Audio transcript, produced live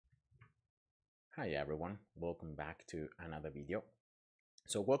Hi everyone, welcome back to another video.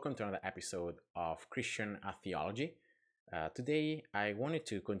 So welcome to another episode of Christian Theology. Today I wanted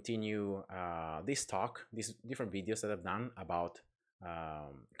to continue this talk, these different videos that I've done about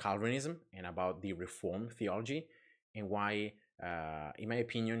Calvinism and about the Reformed theology and why, in my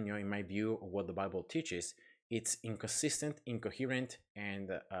opinion, in my view of what the Bible teaches, it's inconsistent, incoherent, and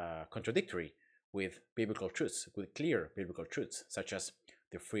contradictory with biblical truths, with clear biblical truths, such as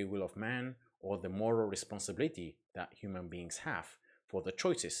the free will of man, or the moral responsibility that human beings have for the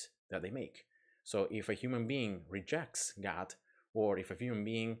choices that they make. So if a human being rejects God, or if a human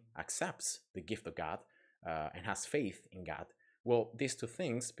being accepts the gift of God and has faith in God, well, these two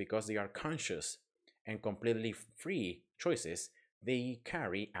things, because they are conscious and completely free choices, they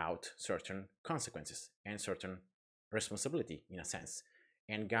carry out certain consequences and certain responsibility in a sense.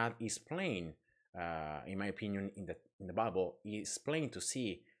 And God is plain, in my opinion, in the Bible, is plain to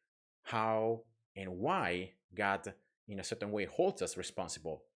see how and why God, in a certain way, holds us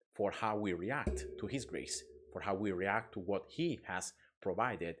responsible for how we react to His grace, for how we react to what He has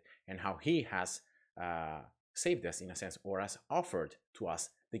provided, and how He has saved us, in a sense, or has offered to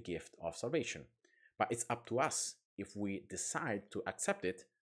us the gift of salvation. But it's up to us if we decide to accept it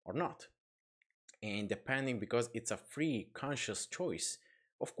or not. And depending, because it's a free, conscious choice,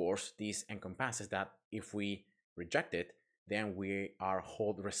 of course, this encompasses that if we reject it, then we are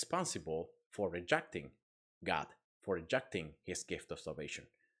held responsible for rejecting God, for rejecting His gift of salvation.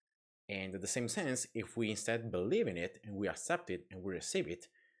 And in the same sense, if we instead believe in it and we accept it and we receive it,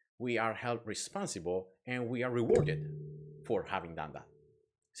 we are held responsible and we are rewarded for having done that.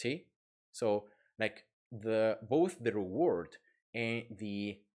 See? So, like, both the reward and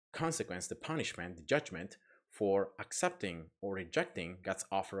the consequence, the punishment, the judgment for accepting or rejecting God's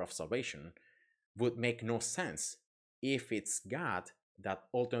offer of salvation would make no sense if it's God that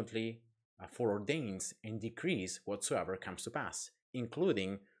ultimately foreordains and decrees whatsoever comes to pass,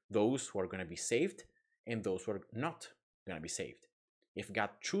 including those who are going to be saved and those who are not going to be saved. If God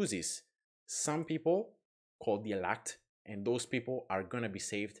chooses some people called the elect, and those people are going to be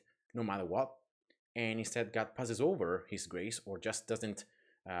saved no matter what, and instead God passes over His grace or just doesn't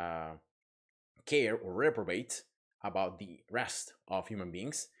care or reprobate about the rest of human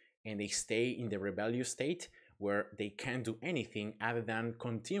beings, and they stay in the rebellious state where they can't do anything other than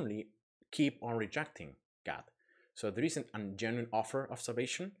continually keep on rejecting God. So there isn't a genuine offer of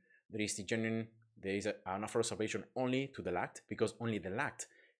salvation. There is an offer of salvation only to the elect, because only the elect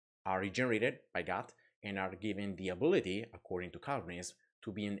are regenerated by God and are given the ability, according to Calvinism,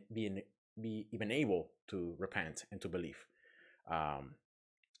 to be even able to repent and to believe.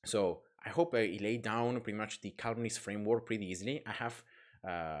 So I hope I laid down pretty much the Calvinist framework pretty easily. I have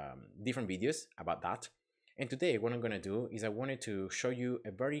different videos about that. And today what I'm going to do is I wanted to show you a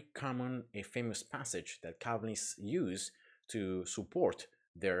very common, a famous passage that Calvinists use to support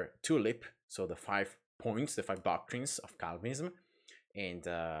their tulip, so the 5 points, the 5 doctrines of Calvinism, and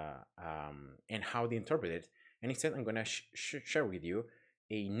how they interpret it. And instead I'm going to share with you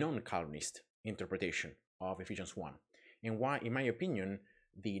a non-Calvinist interpretation of Ephesians 1, and why, in my opinion,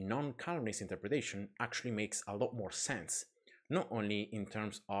 the non-Calvinist interpretation actually makes a lot more sense, not only in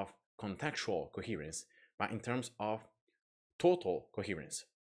terms of contextual coherence, but in terms of total coherence.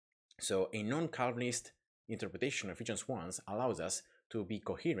 So a non-Calvinist interpretation of Ephesians 1 allows us to be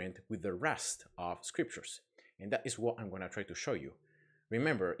coherent with the rest of scriptures, and that is what I'm going to try to show you.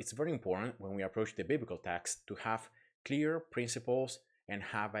 Remember, it's very important when we approach the biblical text to have clear principles and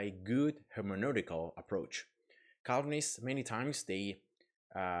have a good hermeneutical approach. Calvinists, many times, they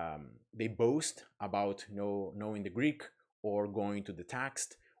boast about knowing the Greek, or going to the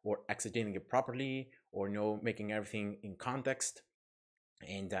text, or exegeting it properly, or making everything in context,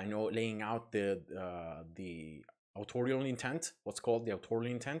 and laying out the authorial intent, what's called the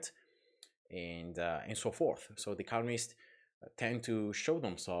authorial intent, and so forth. So the Calvinists tend to show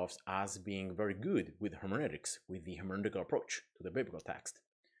themselves as being very good with hermeneutics, with the hermeneutical approach to the biblical text.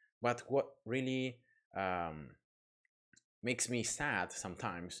 But what really makes me sad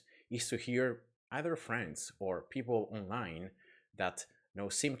sometimes is to hear either friends or people online that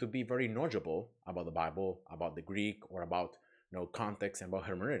seem to be very knowledgeable about the Bible, about the Greek, or about context and about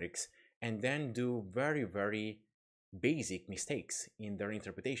hermeneutics, and then do very, very basic mistakes in their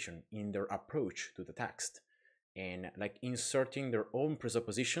interpretation, in their approach to the text, and like inserting their own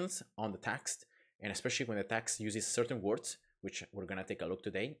presuppositions on the text, and especially when the text uses certain words, which we're going to take a look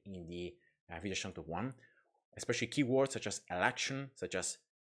today in the Ephesians chapter 1, especially keywords such as election, such as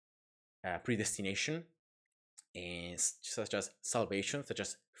predestination, and such as salvation, such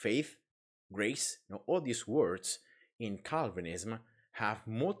as faith, grace. All these words in Calvinism have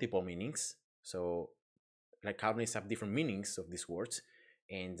multiple meanings, So, like Calvinists have different meanings of these words,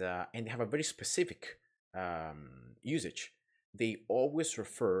 and they have a very specific usage. They always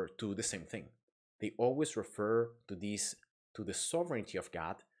refer to the same thing. They always refer to the sovereignty of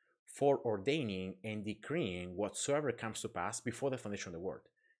God for ordaining and decreeing whatsoever comes to pass before the foundation of the world.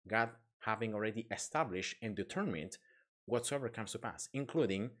 God having already established and determined whatsoever comes to pass,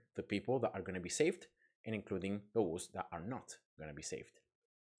 including the people that are going to be saved and including those that are not going to be saved.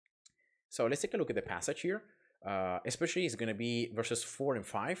 So let's take a look at the passage here. Especially it's going to be verses 4 and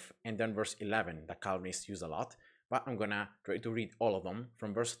 5 and then verse 11 that Calvinists use a lot. But I'm going to try to read all of them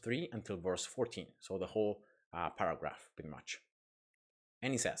from verse 3 until verse 14. So the whole paragraph pretty much.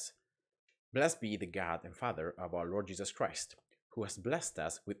 And he says, "Blessed be the God and Father of our Lord Jesus Christ, who has blessed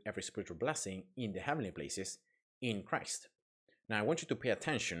us with every spiritual blessing in the heavenly places in Christ." Now I want you to pay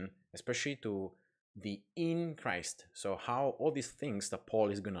attention, especially to the in Christ. So how all these things that Paul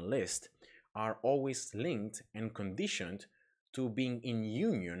is going to list are always linked and conditioned to being in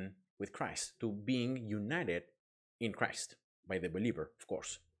union with Christ, to being united in Christ by the believer, of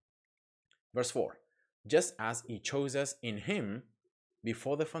course. Verse 4, "Just as he chose us in him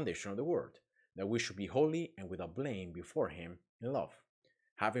before the foundation of the world, that we should be holy and without blame before him in love,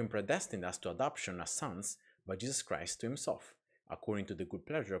 having predestined us to adoption as sons by Jesus Christ to himself, according to the good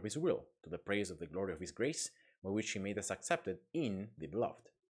pleasure of his will, to the praise of the glory of his grace, by which he made us accepted in the beloved.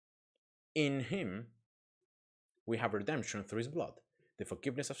 In him we have redemption through his blood, the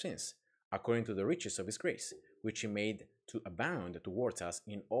forgiveness of sins, according to the riches of his grace, which he made to abound towards us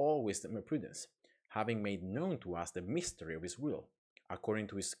in all wisdom and prudence, having made known to us the mystery of his will, according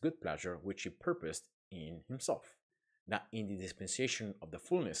to his good pleasure, which he purposed in himself, that in the dispensation of the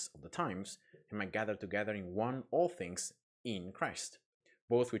fullness of the times he might gather together in one all things in Christ,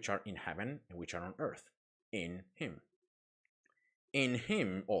 both which are in heaven and which are on earth, in him. In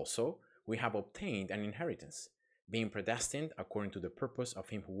him also we have obtained an inheritance, being predestined according to the purpose of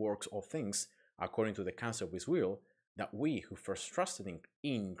him who works all things according to the counsel of his will, that we who first trusted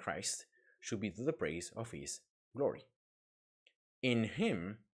in Christ should be to the praise of his glory. In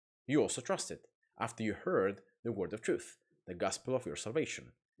him you also trusted, after you heard the word of truth, the gospel of your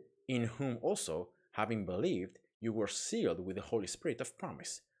salvation, in whom also, having believed, you were sealed with the Holy Spirit of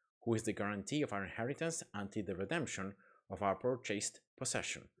promise, who is the guarantee of our inheritance until the redemption of our purchased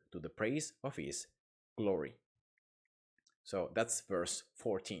possession, to the praise of his glory. So that's verse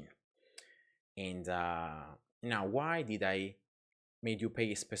 14. And now, why did I made you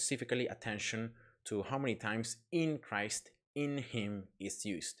pay specifically attention to how many times in Christ, in him is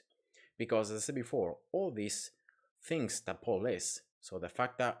used? Because as I said before, all these things that Paul lists, so the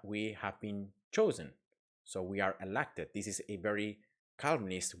fact that we have been chosen, so we are elected, this is a very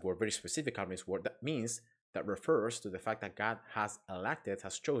Calvinist word, very specific Calvinist word, that means, that refers to the fact that God has elected,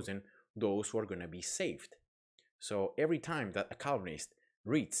 has chosen those who are going to be saved. So every time that a Calvinist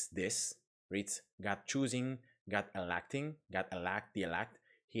reads this, reads God choosing, God electing, God elect, the elect,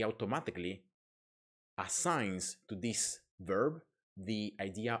 he automatically assigns to this verb the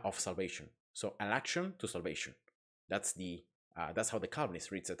idea of salvation. So election to salvation. That's how the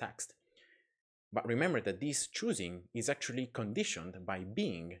Calvinist reads the text. But remember that this choosing is actually conditioned by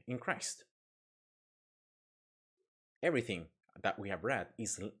being in Christ. Everything that we have read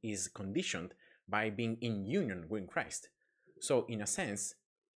is conditioned by being in union with Christ. So in a sense,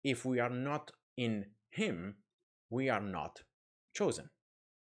 if we are not in him, we are not chosen.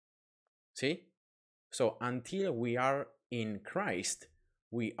 See? So until we are in Christ,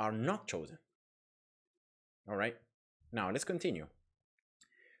 we are not chosen. All right? Now let's continue.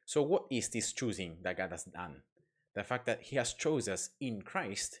 So what is this choosing that God has done? The fact that he has chosen us in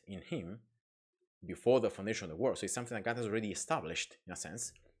Christ, in him, before the foundation of the world. So it's something that God has already established, in a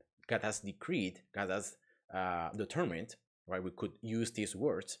sense. God has decreed, God has determined, right? We could use these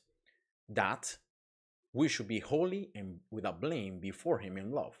words, that we should be holy and without blame before him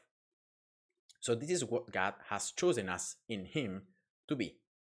in love. So this is what God has chosen us in him to be.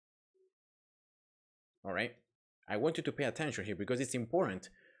 All right? I want you to pay attention here because it's important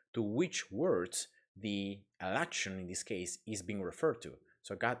to which words the election in this case is being referred to.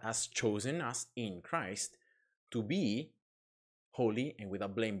 So God has chosen us in Christ to be holy and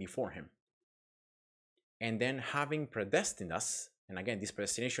without blame before him. And then having predestined us, and again, this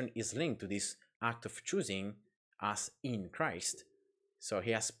predestination is linked to this act of choosing us in Christ. So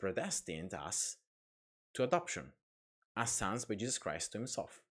he has predestined us to adoption as sons by Jesus Christ to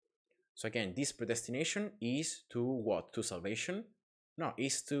himself. So again, this predestination is to what? To salvation? No,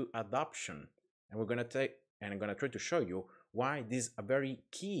 it's to adoption. And I'm going to try to show you why this is a very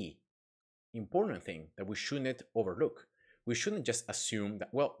key, important thing that we shouldn't overlook. we shouldn't just assume that,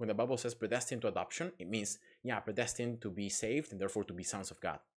 well, when the Bible says predestined to adoption, it means, yeah, predestined to be saved and therefore to be sons of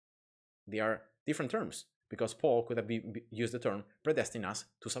God. They are different terms, because Paul could have used the term predestined us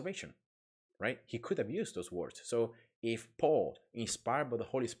to salvation, right? He could have used those words. So if Paul, inspired by the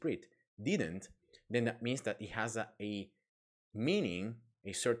Holy Spirit, didn't, then that means that he has a meaning,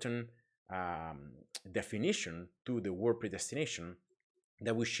 a certain definition to the word predestination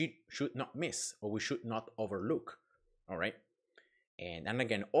that we should not miss, or we should not overlook. All right. And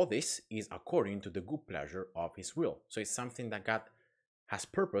again, all this is according to the good pleasure of his will. So it's something that God has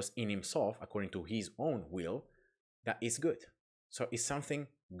purpose in himself according to his own will that is good. So it's something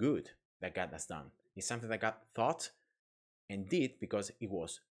good that God has done. It's something that God thought and did because it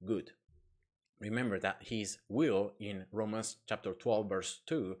was good. Remember that his will in Romans chapter 12 verse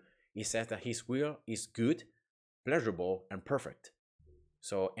 2, it says that his will is good, pleasurable, and perfect.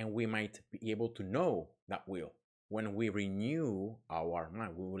 So, and we might be able to know that will when we renew our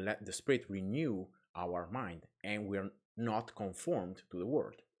mind. We will let the Spirit renew our mind, and we're not conformed to the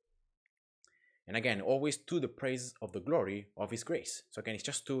world. And again, always to the praise of the glory of his grace. So again, it's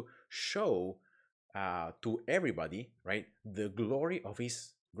just to show to everybody, right, the glory of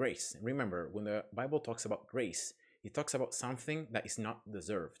his grace. Remember, when the Bible talks about grace, it talks about something that is not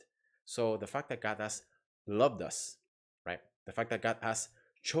deserved. So the fact that God has loved us, right, the fact that God has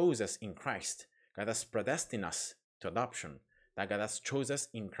chosen us in Christ, God has predestined us to adoption, that God has chosen us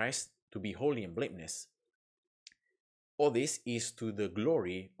in Christ to be holy and blameless. All this is to the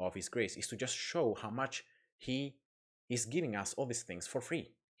glory of his grace, is to just show how much he is giving us all these things for free.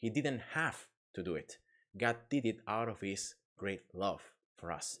 He didn't have to do it. God did it out of his great love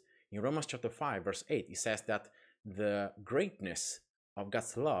for us. In Romans chapter 5 verse 8, it says that the greatness of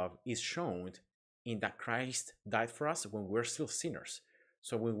God's love is shown in that Christ died for us when we're still sinners.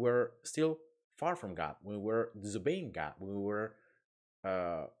 So when we're still far from God, when we were disobeying God, when we were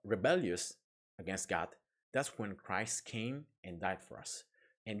rebellious against God, that's when Christ came and died for us.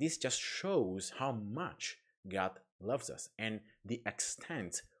 And this just shows how much God loves us and the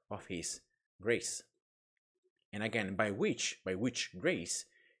extent of his grace. And again, by which grace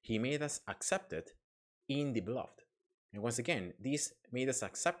he made us accepted in the beloved. And once again, this made us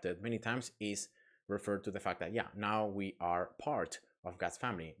accepted many times is referred to the fact that, yeah, now we are part of God's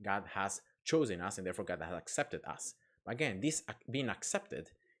family. God has chosen us, and therefore God has accepted us. But again, this being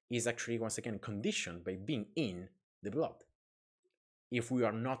accepted is actually, once again, conditioned by being in the beloved. If we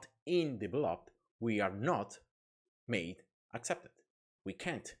are not in the beloved, we are not made accepted. We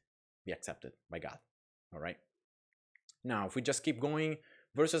can't be accepted by God. All right. Now, if we just keep going,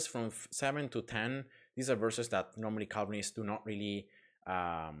 verses from 7 to 10, these are verses that normally Calvinists do not really,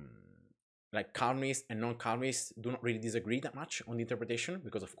 like Calvinists and non-Calvinists do not really disagree that much on the interpretation,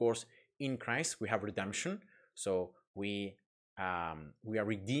 because of course, in Christ we have redemption. So we are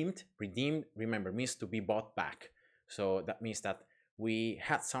redeemed. Redeemed, remember, means to be bought back. So that means that we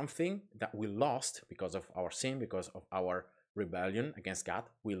had something that we lost because of our sin, because of our rebellion against God.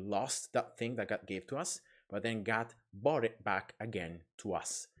 We lost that thing that God gave to us, but then God bought it back again to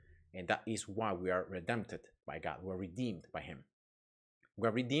us. And that is why we are redempted by God. We're redeemed by him.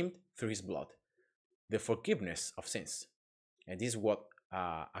 We're redeemed through his blood, the forgiveness of sins. And this is what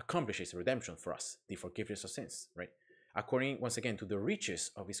accomplishes redemption for us, the forgiveness of sins, right? According, once again, to the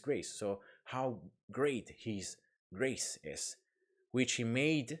riches of his grace. So how great his grace is, which he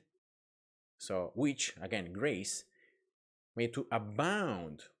made, so which, again, grace, made to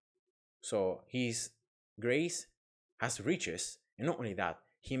abound. So his grace has riches, and not only that,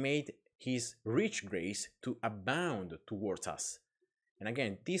 he made his rich grace to abound towards us. And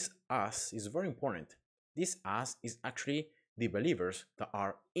again, this us is very important. This us is actually the believers that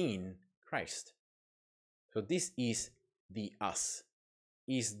are in Christ. So this is the us,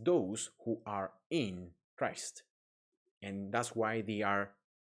 is those who are in Christ. And that's why they are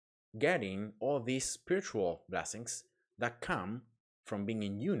getting all these spiritual blessings that come from being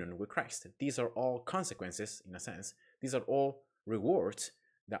in union with Christ. These are all consequences, in a sense. These are all rewards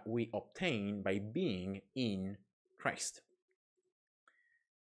that we obtain by being in Christ.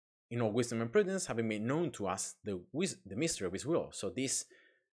 In all wisdom and prudence, having made known to us the mystery of his will. So this,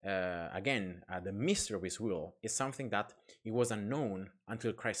 the mystery of his will is something that it was unknown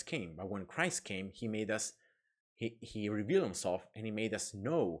until Christ came. But when Christ came, he made us, he revealed himself, and he made us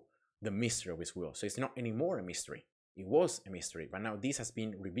know the mystery of his will. So it's not anymore a mystery. It was a mystery, but now this has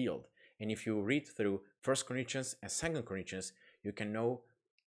been revealed. And if you read through 1 Corinthians and 2 Corinthians, you can know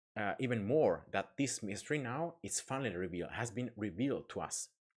even more that this mystery now is finally revealed, has been revealed to us.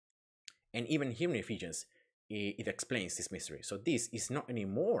 And even here in Ephesians, it explains this mystery. So this is not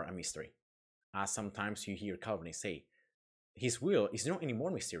anymore a mystery, as sometimes you hear Calvinists say. his will is not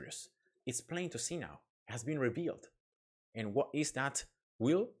anymore mysterious. It's plain to see now. It has been revealed. And what is that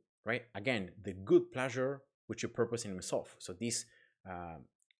will? Right? Again, the good pleasure which he purposed in himself. So this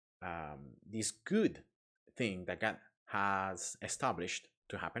good thing that God has established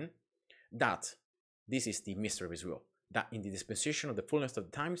to happen, that this is the mystery of his will, that in the dispensation of the fullness of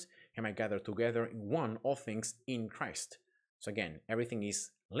the times he might gather together in one all things in Christ. So again, everything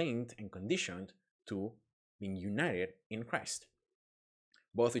is linked and conditioned to being united in Christ,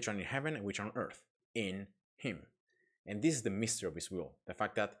 both which are in heaven and which are on earth, in him. And this is the mystery of his will, the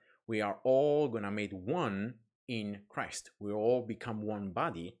fact that we are all gonna make one in Christ. We all become one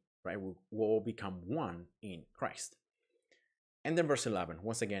body, right? We all become one in Christ. And then verse 11,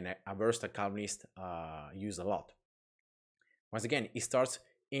 once again, a verse that Calvinists use a lot. Once again, it starts,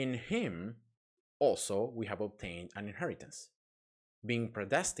 in him also we have obtained an inheritance, being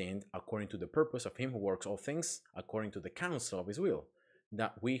predestined according to the purpose of him who works all things according to the counsel of his will,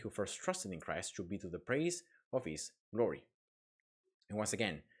 that we who first trusted in Christ should be to the praise of his glory. And once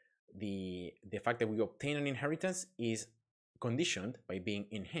again, the fact that we obtain an inheritance is conditioned by being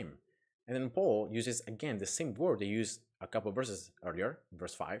in him. And then Paul uses again the same word they used a couple of verses earlier,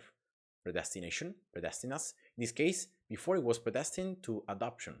 verse 5, predestination, predestined us. In this case, before it was predestined to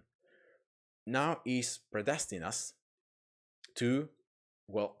adoption. Now is predestined us to,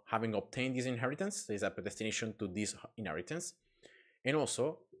 well, having obtained this inheritance, there is a predestination to this inheritance, and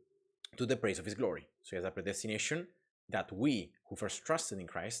also to the praise of his glory. So he has a predestination that we who first trusted in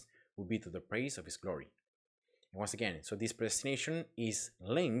Christ will be to the praise of his glory. And once again, so this predestination is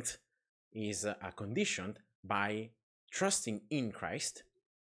linked, is conditioned by trusting in Christ,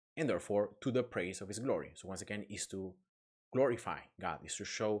 and therefore to the praise of his glory. So once again, is to glorify God, is to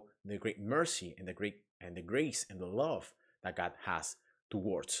show the great mercy and the grace and the love that God has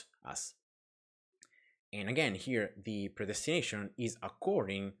towards us. And again, here the predestination is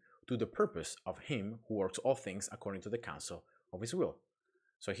according to the purpose of him who works all things according to the counsel of his will.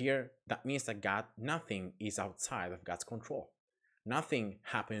 So here that means that nothing is outside of God's control. Nothing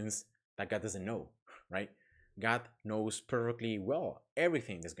happens that God doesn't know, right? God knows perfectly well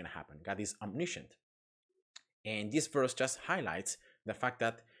everything that's going to happen. God is omniscient. And this verse just highlights the fact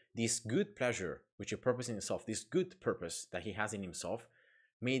that this good pleasure, which he purposed in himself, this good purpose that he has in himself,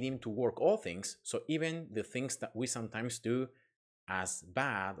 made him to work all things. So even the things that we sometimes do as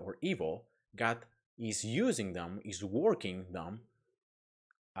bad or evil, God is using them, is working them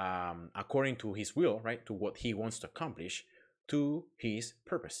according to his will, right? To what he wants to accomplish, to his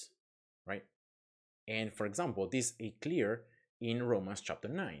purpose, right? And for example, this is clear in Romans chapter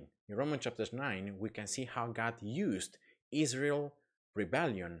 9. In Romans chapter 9, we can see how God used Israel's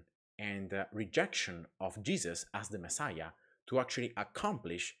rebellion and rejection of Jesus as the Messiah to actually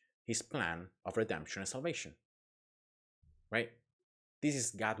accomplish his plan of redemption and salvation, right? This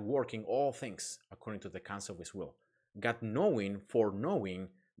is God working all things according to the counsel of his will. God foreknowing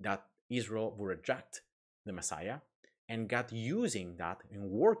that Israel will reject the Messiah, and God using that and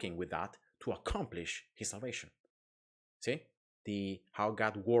working with that to accomplish his salvation. See? How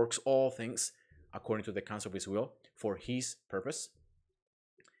God works all things according to the counsel of his will for his purpose.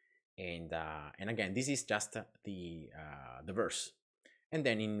 And again, this is just the verse. And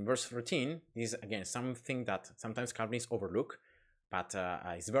then in verse 13, this is again something that sometimes Calvinists overlook, but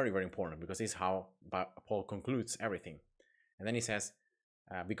it's very, very important, because this is how Paul concludes everything. And then he says,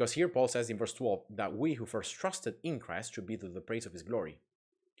 because here Paul says in verse 12 that we who first trusted in Christ should be to the praise of his glory.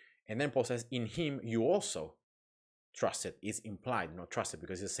 And then Paul says, in him you also trusted. Is implied, not trusted,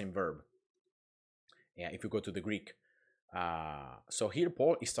 because it's the same verb. Yeah, if you go to the Greek. So here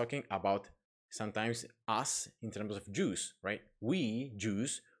Paul is talking about sometimes us in terms of Jews, right? We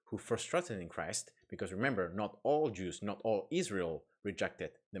Jews who first trusted in Christ, because remember, not all Jews, not all Israel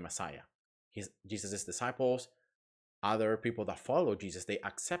rejected the Messiah. Jesus' disciples, other people that followed Jesus, they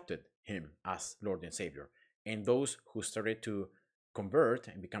accepted him as Lord and Savior. And those who started to convert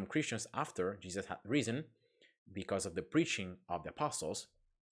and become Christians after Jesus had risen, because of the preaching of the apostles,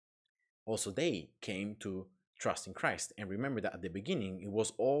 also they came to trust in Christ. And remember that at the beginning, it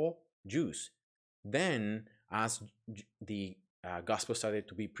was all Jews. Then, as the gospel started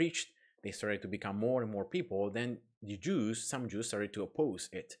to be preached, they started to become more and more people. Then the Jews, some Jews started to oppose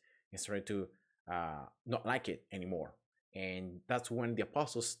it and started to not like it anymore. And that's when the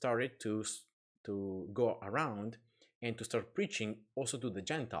apostles started to go around and to start preaching also to the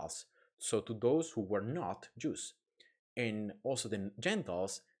Gentiles, so to those who were not Jews. And also the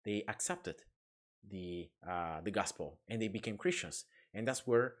Gentiles, they accepted the gospel and they became Christians. And that's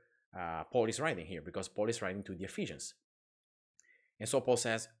where Paul is writing here, because Paul is writing to the Ephesians. And so Paul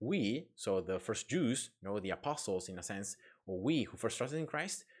says, we, so the first Jews, the apostles in a sense, or we who first trusted in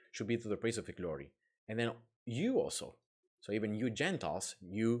Christ, should be to the praise of His glory. And then you also, so even you Gentiles,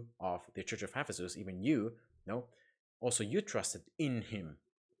 you of the church of Ephesus, even you, also you trusted in Him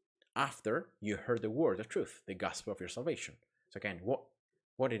after you heard the word of truth, the gospel of your salvation. So again,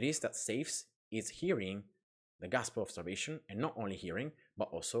 what it is that saves is hearing the gospel of salvation, and not only hearing, but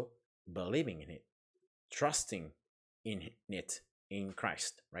also believing in it, trusting in it, in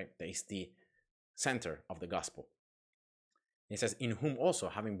Christ, right? That is the center of the gospel. It says, in whom also,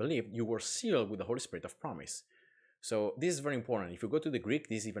 having believed, you were sealed with the Holy Spirit of promise. So this is very important. If you go to the Greek,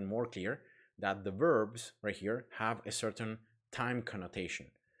 this is even more clear that the verbs right here have a certain time connotation.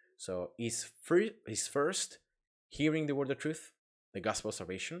 So is first hearing the word of truth, the gospel of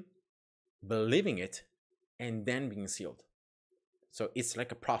salvation, believing it, and then being sealed. So it's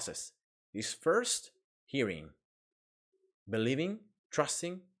like a process. It's first hearing, believing,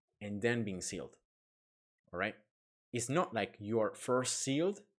 trusting, and then being sealed. All right? It's not like you are first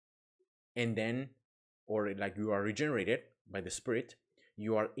sealed and then, or like you are regenerated by the Spirit.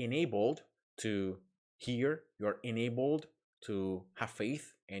 You are enabled to hear, you are enabled to have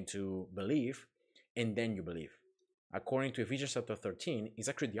faith and to believe, and then you believe. According to Ephesians chapter 13, it's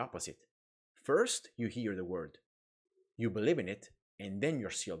actually the opposite. First, you hear the word, you believe in it, and then you're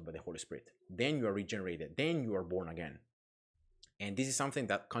sealed by the Holy Spirit. Then you are regenerated, then you are born again. And this is something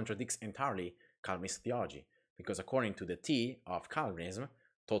that contradicts entirely Calvinist theology, because according to the T of Calvinism,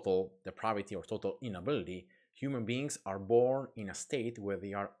 total depravity or total inability, human beings are born in a state where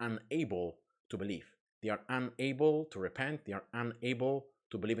they are unable to believe. They are unable to repent. They are unable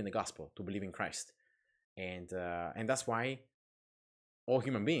to believe in the gospel, to believe in Christ. And that's why all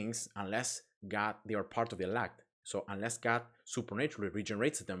human beings, unless God, they are part of the elect. So unless God supernaturally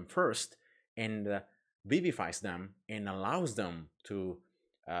regenerates them first and vivifies them and allows them to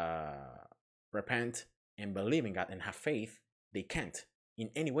repent and believe in God and have faith, they can't in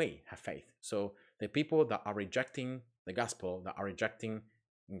any way have faith. So the people that are rejecting the gospel, that are rejecting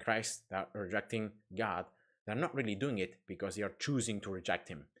in Christ, that are rejecting God, they're not really doing it because they are choosing to reject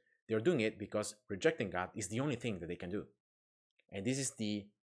Him. They're doing it because rejecting God is the only thing that they can do. And this is the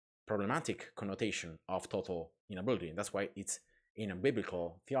problematic connotation of total inability. And that's why it's in a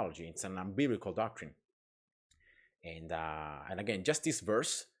biblical theology. It's an unbiblical doctrine. And again, just this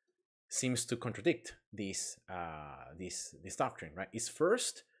verse seems to contradict this doctrine, right? It's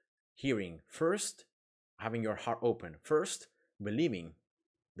first hearing, first having your heart open, first believing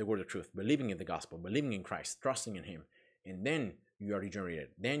the word of truth, believing in the gospel, believing in Christ, trusting in Him, and then you are regenerated,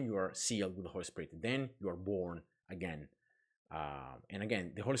 then you are sealed with the Holy Spirit, then you are born again. And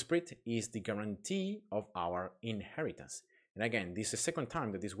again, the Holy Spirit is the guarantee of our inheritance. And again, this is the second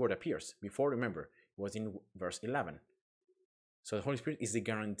time that this word appears. Before, remember, it was in verse 11. So the Holy Spirit is the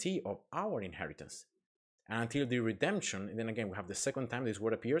guarantee of our inheritance. And until the redemption, and then again, we have the second time this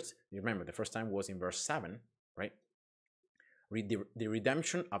word appears. Remember, the first time was in verse 7, right? Read the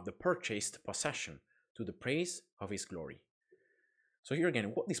redemption of the purchased possession to the praise of His glory. So here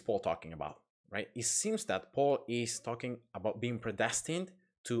again, what is Paul talking about, right? It seems that Paul is talking about being predestined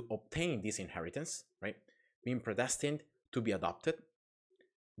to obtain this inheritance, right? Being predestined to be adopted,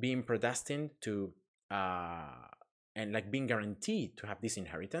 being predestined to, and like being guaranteed to have this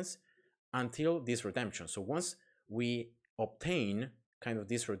inheritance until this redemption. So once we obtain kind of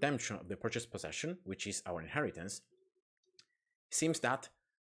this redemption of the purchased possession, which is our inheritance, it seems that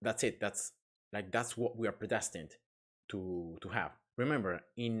that's it. That's what we are predestined to have. Remember,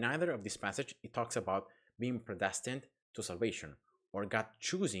 in neither of this passage, it talks about being predestined to salvation or God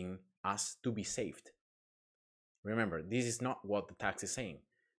choosing us to be saved. Remember, this is not what the text is saying.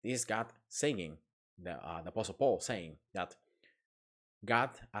 This is God saying, the Apostle Paul saying that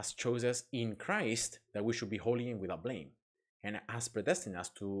God has chosen us in Christ that we should be holy and without blame, and has predestined us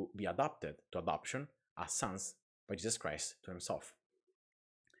to be adopted to adoption as sons by Jesus Christ to Himself.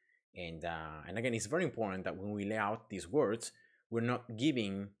 And again, it's very important that when we lay out these words, we're not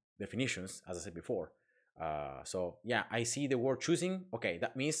giving definitions, as I said before. So yeah, I see the word choosing. Okay,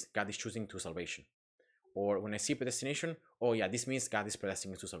 that means God is choosing to salvation. Or when I see predestination, oh yeah, this means God is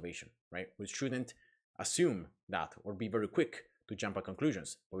predestining to salvation, right? We shouldn't assume that or be very quick to jump at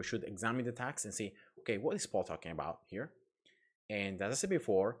conclusions, but we should examine the text and see, okay, what is Paul talking about here? And as I said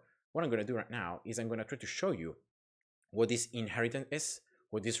before, what I'm going to do right now is I'm going to try to show you what this inheritance is,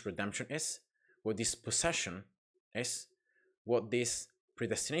 what this redemption is, what this possession is, what this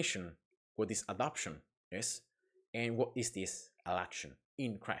predestination, what this adoption is, and what is this election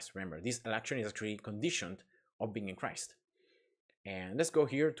in Christ. Remember, this election is actually conditioned of being in Christ. And let's go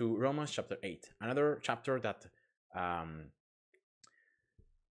here to Romans chapter 8, another chapter that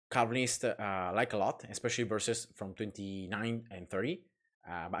Calvinists like a lot, especially verses from 29 and 30.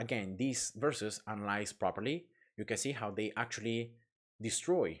 But again, these verses analyzed properly, you can see how they actually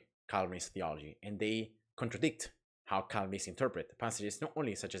destroy Calvinist theology, and they contradict how Calvinists interpret passages, not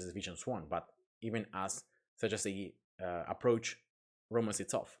only such as Ephesians 1, but even such as they approach Romans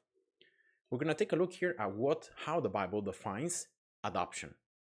itself. We're going to take a look here at how the Bible defines adoption.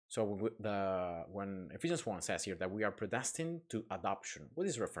 So when Ephesians 1 says here that we are predestined to adoption, what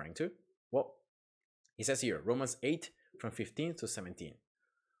is it referring to? Well, it says here, Romans 8 from 15 to 17.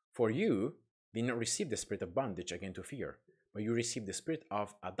 For you did not receive the spirit of bondage again to fear, but you received the spirit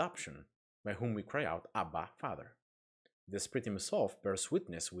of adoption, by whom we cry out, Abba, Father. The Spirit himself bears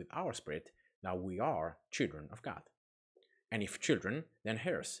witness with our spirit that we are children of God. And if children, then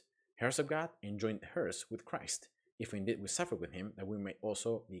heirs, heirs of God, and joint heirs with Christ, if indeed we suffer with him, that we may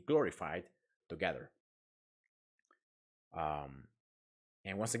also be glorified together.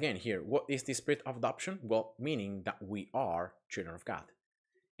 And once again here, what is the spirit of adoption? Well, meaning that we are children of God.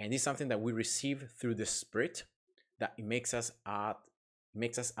 And this is something that we receive through the Spirit, that it makes us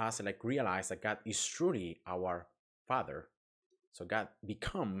like realize that God is truly our Father. So God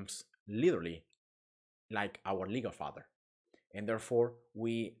becomes literally like our legal father. And therefore,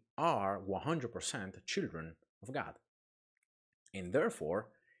 we are 100% children of God. And therefore,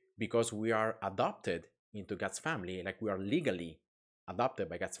 because we are adopted into God's family, like we are legally adopted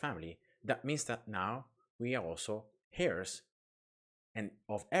by God's family, that means that now we are also heirs and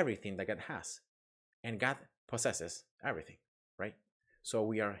of everything that God has. And God possesses everything, right? So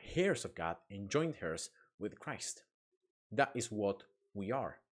we are heirs of God and joint heirs with Christ. That is what we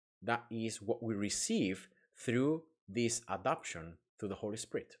are. That is what we receive through this adoption through the Holy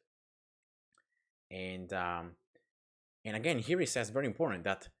Spirit. And again, here it says very important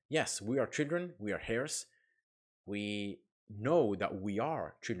that yes, we are children, we are heirs. We know that we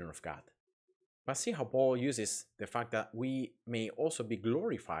are children of God. But see how Paul uses the fact that we may also be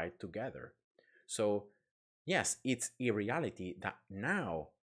glorified together. So yes, it's a reality that now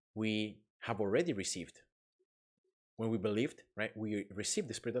we have already received. When we believed, right, we received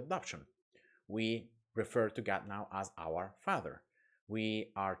the spirit of adoption. We refer to God now as our Father.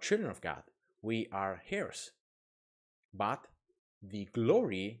 We are children of God. We are heirs. But the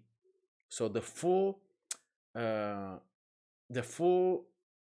glory, so the full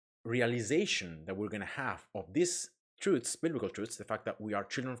realization that we're going to have of these truths, biblical truths, the fact that we are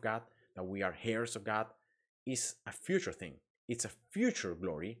children of God, that we are heirs of God, is a future thing. It's a future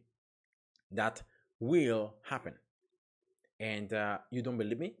glory that will happen. And you don't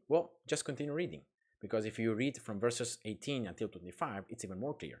believe me? Well, just continue reading. Because if you read from verses 18 until 25, it's even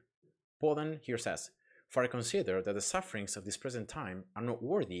more clear. Paul then here says, for I consider that the sufferings of this present time are not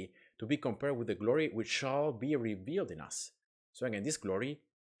worthy to be compared with the glory which shall be revealed in us. So again, this glory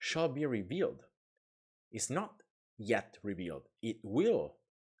shall be revealed. It's not yet revealed. It will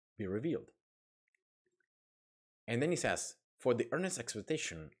be revealed. And then he says, for the earnest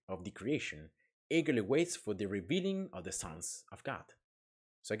expectation of the creation eagerly waits for the revealing of the sons of God.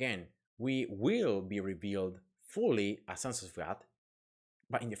 So again, we will be revealed fully as sons of God,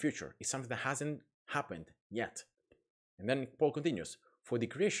 but in the future. It's something that hasn't happened yet. And then Paul continues, for the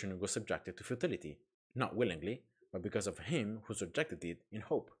creation was subjected to futility, not willingly, but because of him who subjected it in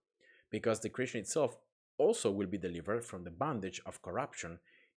hope. Because the creation itself also will be delivered from the bondage of corruption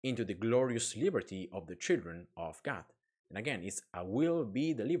into the glorious liberty of the children of God. And again, it's a will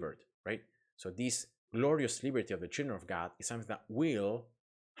be delivered, right? So this glorious liberty of the children of God is something that will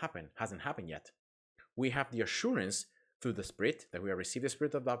happen, hasn't happened yet. We have the assurance through the Spirit that we have received the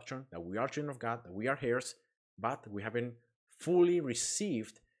Spirit of adoption, that we are children of God, that we are heirs, but we haven't fully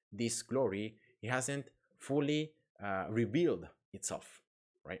received this glory. It hasn't fully revealed itself,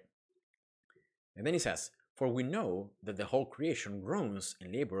 right? And then he says, for we know that the whole creation groans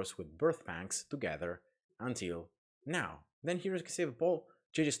and labors with birth pangs together until now. Then here you can see Paul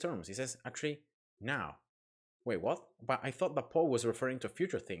changes terms. He says, actually, now. Wait, what? But I thought that Paul was referring to a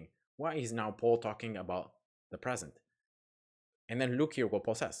future thing. Why is now Paul talking about the present? And then look here what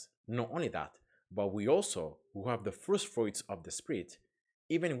Paul says. Not only that, but we also, who have the first fruits of the Spirit,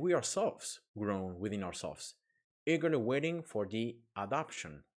 even we ourselves groan within ourselves, eagerly waiting for the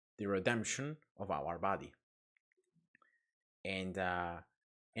adoption, the redemption of our body. And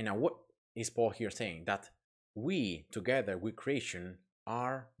now what is Paul here saying? That we, together with creation,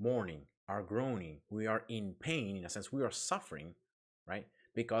 are mourning, are groaning, we are in pain, in a sense, we are suffering, right?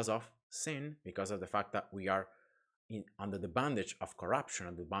 Because of sin, because of the fact that we are under the bondage of corruption,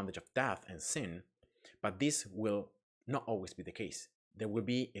 under the bondage of death and sin. But this will not always be the case. There will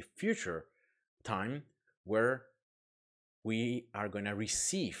be a future time where we are going to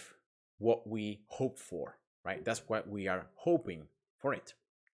receive what we hope for, right? That's what we are hoping for it.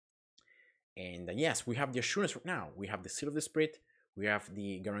 And yes, we have the assurance right now. We have the seal of the Spirit. We have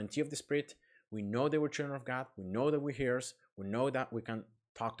the guarantee of the Spirit. We know that we're children of God. We know that we're heirs. We know that we can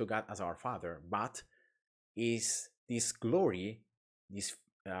talk to God as our Father. But is this glory, this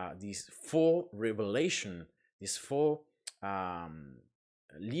full revelation, this full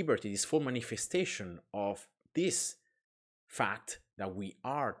liberty, this full manifestation of this fact that we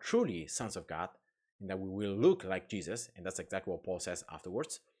are truly sons of God and that we will look like Jesus, and that's exactly what Paul says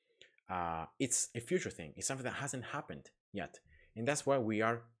afterwards. It's a future thing. It's something that hasn't happened yet. And that's why we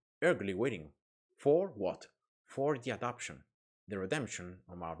are eagerly waiting for what? For the adoption, the redemption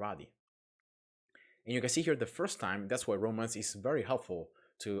of our body. And you can see here the first time, that's why Romans is very helpful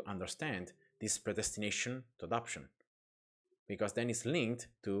to understand this predestination to adoption, because then it's linked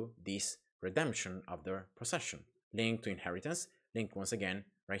to this redemption of their possession, linked to inheritance, linked once again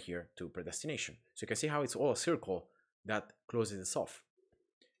right here to predestination. So you can see how it's all a circle that closes itself.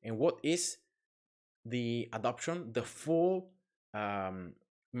 And what is the adoption? The full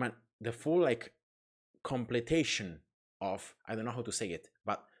like completion of, I don't know how to say it,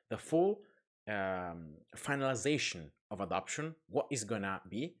 but the full finalization of adoption. What is gonna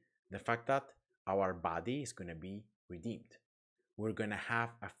be? The fact that our body is gonna be redeemed. We're gonna have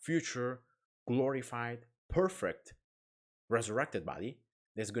a future glorified, perfect, resurrected body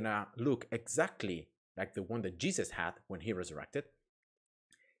that's gonna look exactly like the one that Jesus had when he resurrected.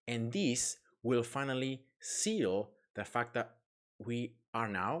 And this will finally seal the fact that we are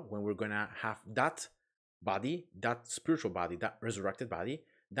now, when we're going to have that body, that spiritual body, that resurrected body,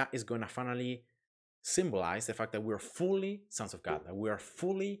 that is going to finally symbolize the fact that we are fully sons of God, that we are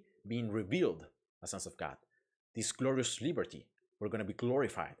fully being revealed as sons of God. This glorious liberty, we're going to be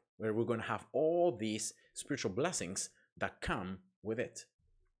glorified, where we're going to have all these spiritual blessings that come with it.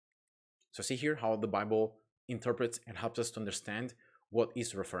 So see here how the Bible interprets and helps us to understand what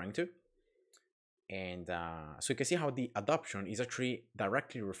it's referring to. And so you can see how the adoption is actually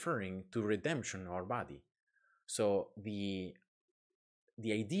directly referring to redemption of our body. So the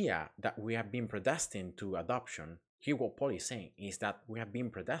idea that we have been predestined to adoption, here what Paul is saying is that we have been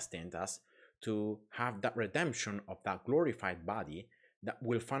predestined as to have that redemption of that glorified body that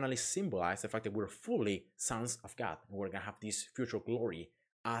will finally symbolize the fact that we're fully sons of God. And we're going to have this future glory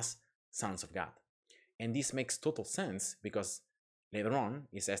as sons of God. And this makes total sense because later on,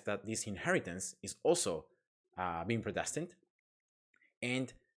 it says that this inheritance is also being predestined,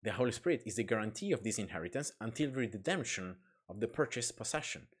 and the Holy Spirit is the guarantee of this inheritance until the redemption of the purchased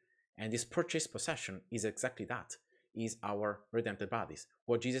possession. And this purchased possession is exactly that, is our redempted bodies,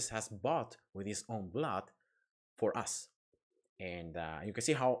 what Jesus has bought with his own blood for us. And you can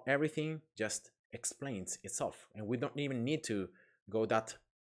see how everything just explains itself, and we don't even need to go that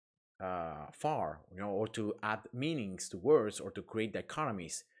far, or to add meanings to words or to create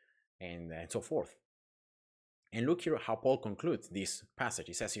dichotomies and so forth. And look here how Paul concludes this passage.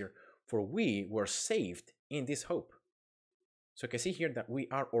 He says here, "For we were saved in this hope." So you can see here that we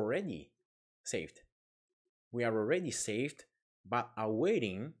are already saved. We are already saved, but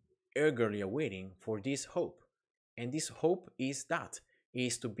eagerly awaiting for this hope. And this hope is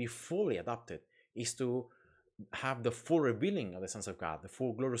to be fully adopted, is to have the full revealing of the sons of God, the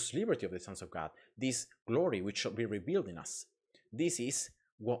full glorious liberty of the sons of God, this glory which shall be revealed in us. This is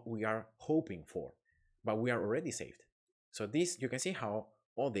what we are hoping for, but we are already saved. So this, you can see how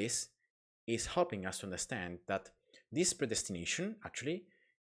all this is helping us to understand that this predestination actually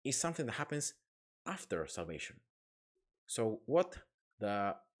is something that happens after salvation. So what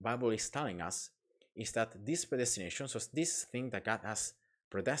the Bible is telling us is that this predestination, so this thing that God has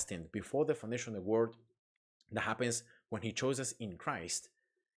predestined before the foundation of the world, that happens when he chose us in Christ,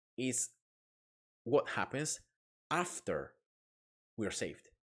 is what happens after we are saved.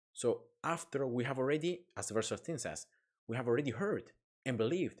 So after we have already, as verse 13 says, we have already heard and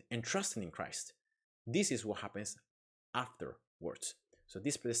believed and trusted in Christ. This is what happens afterwards. So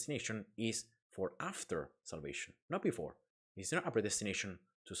this predestination is for after salvation, not before. It's not a predestination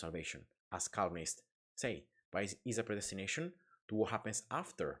to salvation, as Calvinists say, but it is a predestination to what happens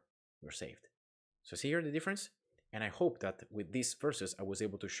after we're saved. So see here the difference? And I hope that with these verses I was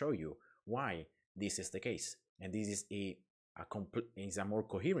able to show you why this is the case. And this is a more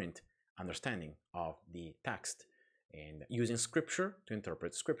coherent understanding of the text and using scripture to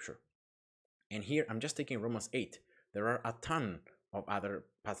interpret scripture. And here I'm just taking Romans 8. There are a ton of other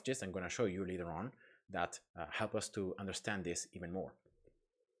passages I'm going to show you later on that help us to understand this even more.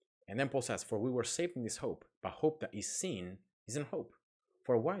 And then Paul says, "For we were saved in this hope, but hope that is seen isn't hope.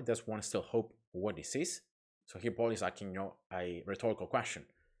 For why does one still hope for what he sees?" So here Paul is asking, a rhetorical question.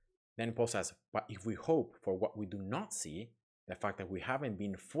 Then Paul says, but if we hope for what we do not see, the fact that we haven't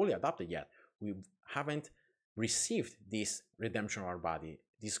been fully adopted yet, we haven't received this redemption of our body,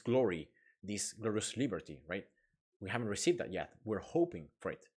 this glory, this glorious liberty, right? We haven't received that yet. We're hoping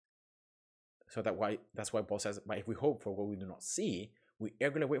for it. So that's why Paul says, but if we hope for what we do not see, we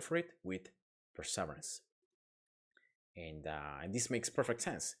eagerly wait for it with perseverance. And this makes perfect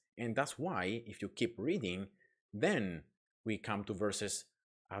sense. And that's why, if you keep reading, then we come to verses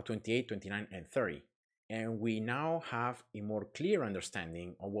 28, 29, and 30. And we now have a more clear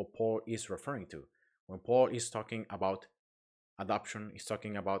understanding of what Paul is referring to. When Paul is talking about adoption, he's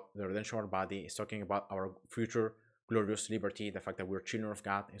talking about the redemption of our body, he's talking about our future glorious liberty, the fact that we're children of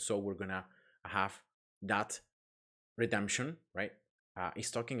God, and so we're going to have that redemption, right?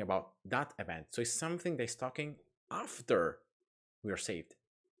 He's talking about that event. So it's something that's talking after we are saved.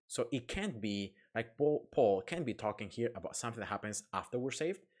 So it can't be like Paul can't be talking here about something that happens after we're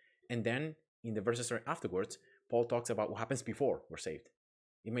saved, and then in the verses right afterwards, Paul talks about what happens before we're saved.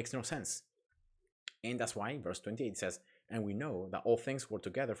 It makes no sense. And that's why in verse 28 it says, and we know that all things work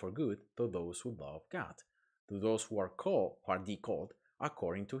together for good to those who love God, to those who are called,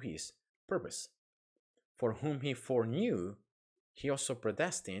 according to his purpose. For whom he foreknew, he also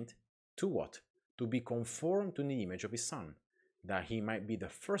predestined to what? To be conformed to the image of his Son, that he might be the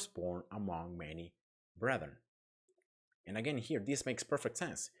firstborn among many brethren. And again, here, this makes perfect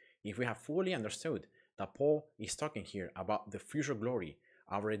sense. If we have fully understood that Paul is talking here about the future glory,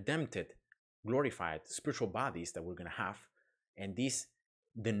 our redempted, glorified spiritual bodies that we're going to have, and this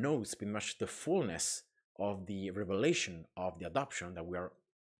denotes pretty much the fullness of the revelation of the adoption, that we are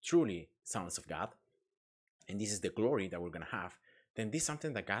truly sons of God, and this is the glory that we're going to have, then this is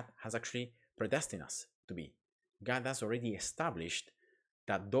something that God has actually predestined us to be. God has already established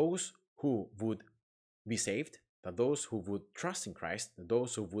that those who would be saved, that those who would trust in Christ, that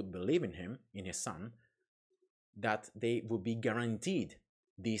those who would believe in him, in his Son, that they would be guaranteed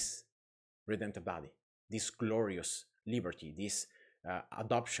this redemptive body, this glorious liberty, this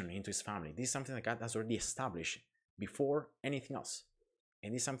adoption into his family. This is something that God has already established before anything else.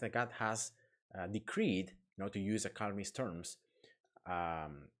 And this is something that God has decreed, to use a Calvinist terms,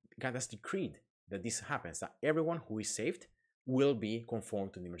 God has decreed that this happens, that everyone who is saved will be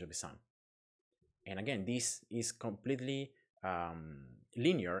conformed to the image of his Son. And again, this is completely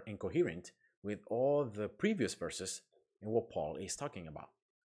linear and coherent with all the previous verses and what Paul is talking about.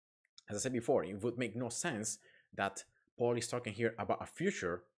 As I said before, it would make no sense that Paul is talking here about a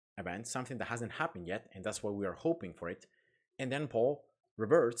future event, something that hasn't happened yet, and that's why we are hoping for it. And then Paul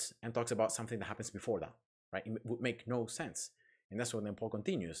reverts and talks about something that happens before that, right? It would make no sense. And that's when then Paul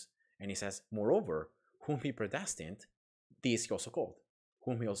continues, and he says, moreover, whom he predestined, these he also called.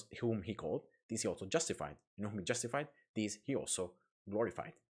 Whom he called, these he also justified. And whom he justified, these he also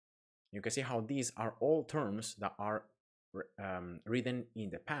glorified. You can see how these are all terms that are written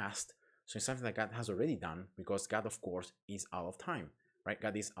in the past. So it's something that God has already done, because God, of course, is out of time, right?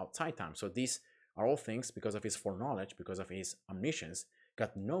 God is outside time. So these are all things because of his foreknowledge, because of his omniscience.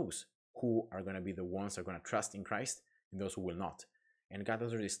 God knows who are going to be the ones that are going to trust in Christ and those who will not. And God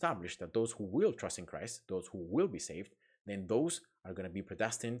has already established that those who will trust in Christ, those who will be saved, then those are going to be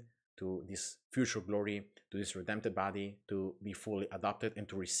predestined to this future glory, to this redempted body, to be fully adopted and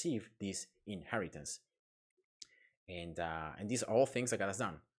to receive this inheritance. And these are all things that God has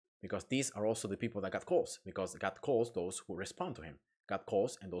done, because these are also the people that God calls, because God calls those who respond to him. God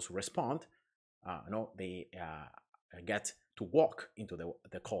calls, and those who respond, they get to walk into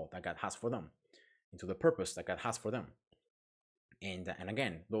the call that God has for them, into the purpose that God has for them. And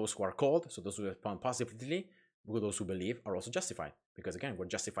again, those who are called, so those who respond positively, those who believe, are also justified, because again, we're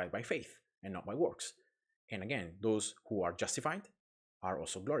justified by faith and not by works. And again, those who are justified are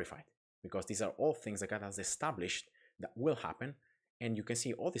also glorified, because these are all things that God has established that will happen. And you can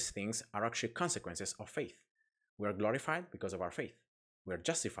see all these things are actually consequences of faith. We are glorified because of our faith. We are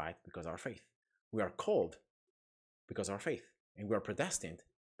justified because of our faith. We are called because of our faith. And we are predestined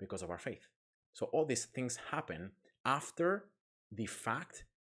because of our faith. So all these things happen after the fact,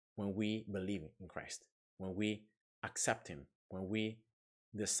 when we believe in Christ, when we accept him, when we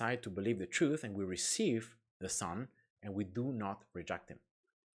decide to believe the truth and we receive the Son and we do not reject him.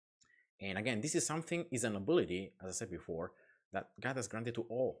 And again, this is an ability, as I said before, that God has granted to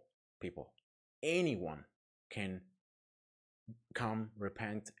all people. Anyone can come,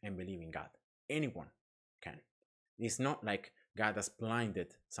 repent, and believe in God. Anyone can. It's not like God has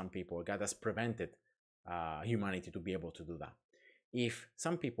blinded some people, God has prevented humanity to be able to do that. If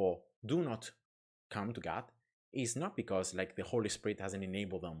some people do not come to God, it's not because like the Holy Spirit hasn't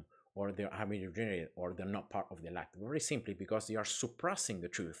enabled them, or they have been regenerated, or they're not part of the elect. Very simply because they are suppressing the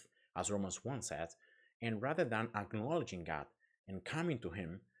truth, as Romans 1 says, and rather than acknowledging God and coming to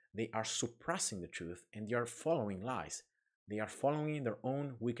Him, they are suppressing the truth and they are following lies. They are following their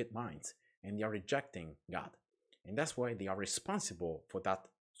own wicked minds and they are rejecting God. And that's why they are responsible for that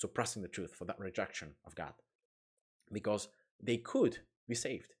suppressing the truth, for that rejection of God. Because they could be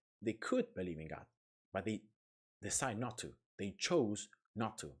saved, they could believe in God, but they decide not to. They chose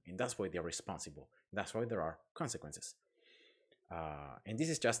not to, and that's why they are responsible. That's why there are consequences. And this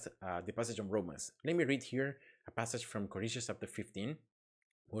is just the passage of Romans. Let me read here a passage from Corinthians chapter 15,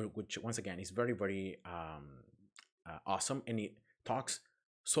 which once again is very, very awesome, and it talks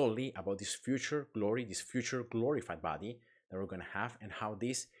solely about this future glory, this future glorified body that we're going to have, and how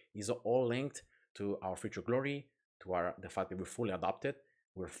this is all linked to our future glory, to the fact that we're fully adopted,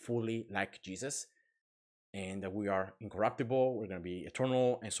 we're fully like Jesus, and that we are incorruptible, we're going to be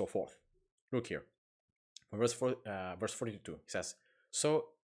eternal, and so forth. Look here, verse 42, it says, "So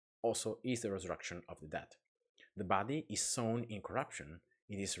also is the resurrection of the dead. The body is sown in corruption,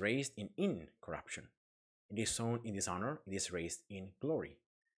 it is raised in incorruption. It is sown in dishonor, it is raised in glory.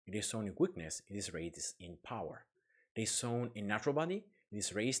 It is sown in weakness, it is raised in power. It is sown in natural body, it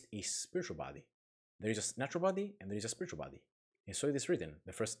is raised in spiritual body. There is a natural body and there is a spiritual body. And so it is written,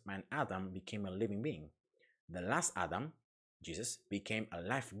 the first man, Adam, became a living being. The last Adam, Jesus, became a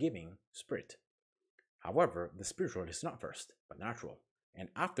life-giving spirit. However, the spiritual is not first, but natural, and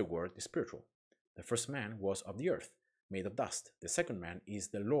afterward the spiritual. The first man was of the earth, made of dust. The second man is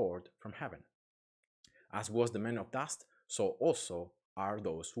the Lord from heaven. As was the man of dust, so also are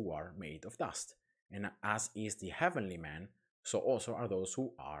those who are made of dust. And as is the heavenly man, so also are those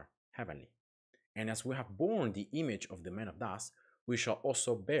who are heavenly. And as we have borne the image of the man of dust, we shall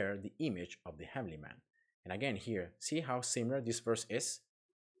also bear the image of the heavenly man." And again here, see how similar this verse is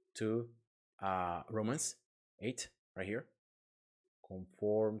to Romans 8, right here.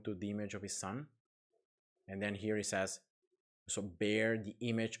 Conform to the image of his son. And then here it says, so bear the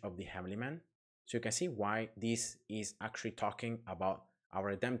image of the heavenly man. So you can see why this is actually talking about our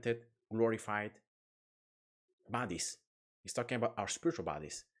redempted, glorified bodies. It's talking about our spiritual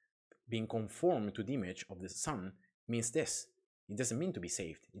bodies. Being conformed to the image of the Son means this. It doesn't mean to be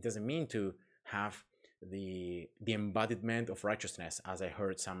saved. It doesn't mean to have the embodiment of righteousness, as I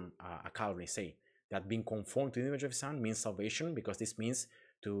heard some a Calvinist say, that being conformed to the image of the Son means salvation, because this means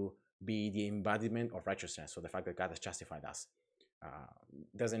to be the embodiment of righteousness. So the fact that God has justified us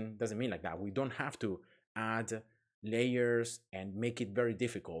doesn't mean like that. We don't have to add layers and make it very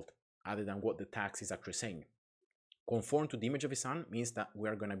difficult other than what the text is actually saying. Conform to the image of his son means that we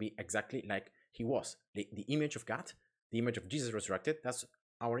are going to be exactly like he was. The image of God, the image of Jesus resurrected, that's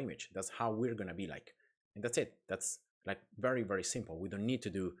our image. That's how we're going to be like. And that's it. That's like very, very simple. We don't need to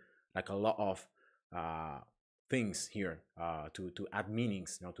do like a lot of things here to add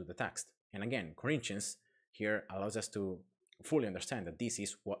meanings, to the text. And again, Corinthians here allows us to fully understand that this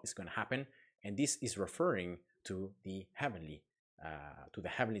is what is going to happen. And this is referring to the heavenly,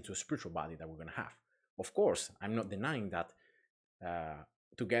 to a spiritual body that we're going to have. Of course, I'm not denying that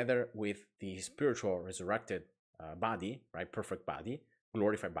together with the spiritual resurrected body, right, perfect body,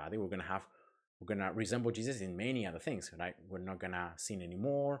 glorified body, we're gonna resemble Jesus in many other things, right? We're not gonna sin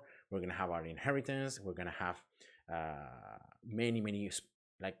anymore. We're gonna have our inheritance. We're gonna have many,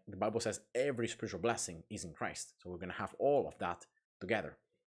 like the Bible says, every spiritual blessing is in Christ. So we're gonna have all of that together.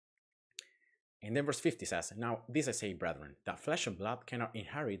 And then verse 50 says, "Now this I say, brethren, that flesh and blood cannot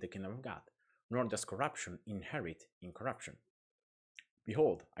inherit the kingdom of God, nor does corruption inherit incorruption.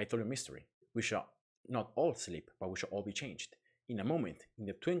 Behold, I tell you a mystery. We shall not all sleep, but we shall all be changed. In a moment, in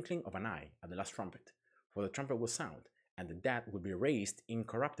the twinkling of an eye, at the last trumpet. For the trumpet will sound, and the dead will be raised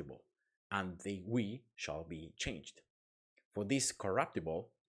incorruptible, and we shall be changed. For this corruptible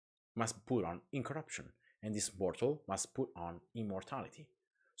must put on incorruption, and this mortal must put on immortality.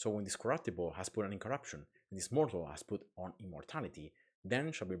 So when this corruptible has put on incorruption, and this mortal has put on immortality,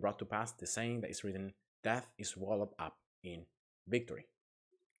 then shall be brought to pass the saying that is written, death is swallowed up in victory.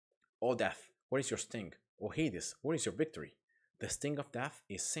 O death, what is your sting? O Hades, what is your victory? The sting of death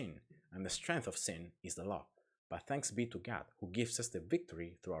is sin, and the strength of sin is the law. But thanks be to God, who gives us the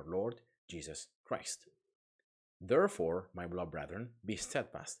victory through our Lord Jesus Christ. Therefore, my beloved brethren, be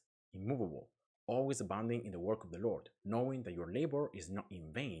steadfast, immovable, always abounding in the work of the Lord, knowing that your labor is not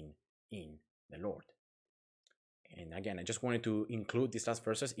in vain in the Lord." And again, I just wanted to include these last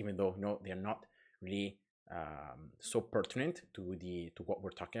verses, even though they're not really so pertinent to what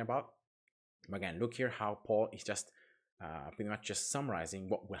we're talking about. But again, look here how Paul is just pretty much just summarizing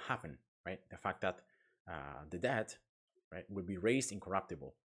what will happen, right? The fact that the dead, right, will be raised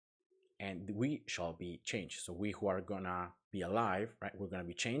incorruptible, and we shall be changed. So we who are gonna be alive, right, we're gonna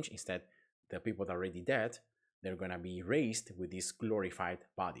be changed. Instead, the people that are already dead, they're gonna be raised with these glorified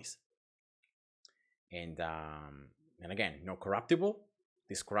bodies. And again, no corruptible,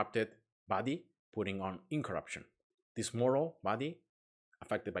 this corrupted body putting on incorruption. This mortal body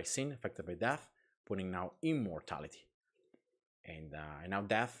affected by sin, affected by death, putting now immortality. And now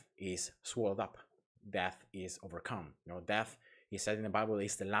death is swallowed up. Death is overcome. Death is said in the Bible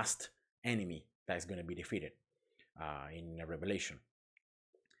is the last enemy that is going to be defeated in Revelation.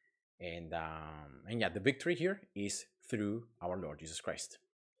 And yeah, the victory here is through our Lord Jesus Christ.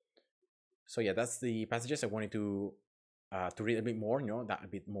 So yeah, that's the passages I wanted to read a bit more. That a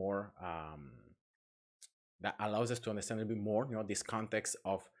bit more that allows us to understand a bit more. This context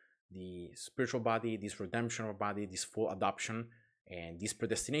of the spiritual body, this redemption of body, this full adoption, and this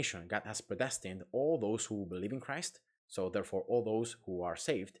predestination. God has predestined all those who believe in Christ. So therefore, all those who are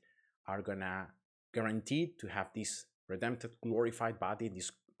saved are gonna guaranteed to have this redempted, glorified body,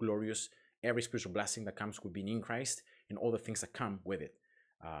 this glorious, every spiritual blessing that comes with being in Christ, and all the things that come with it.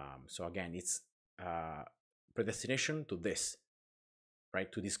 So again, it's predestination to this,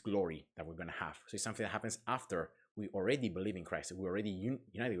 right? To this glory that we're gonna have. So it's something that happens after we already believe in Christ. We're already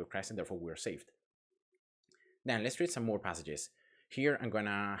united with Christ, and therefore we are saved. Then let's read some more passages. Here I'm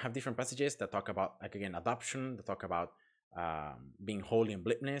gonna have different passages that talk about, like again, adoption, that talk about being holy and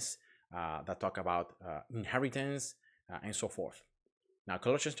blameless, that talk about inheritance, and so forth. Now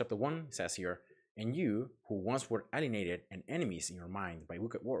Colossians chapter 1 says here, "And you, who once were alienated and enemies in your mind by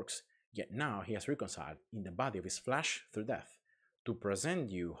wicked works, yet now he has reconciled in the body of his flesh through death, to present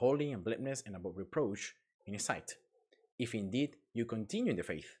you holy and blameless and above reproach in his sight. If indeed you continue in the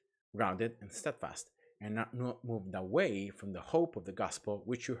faith, grounded and steadfast, and not moved away from the hope of the gospel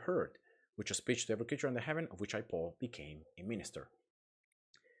which you heard, which was preached to every creature under heaven, of which I, Paul, became a minister."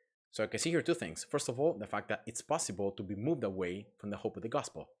 So I can see here two things. First of all, the fact that it's possible to be moved away from the hope of the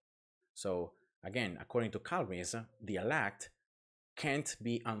gospel. So again, according to Calvinism, the elect can't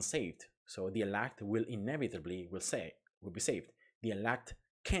be unsaved. So the elect will inevitably will be saved. The elect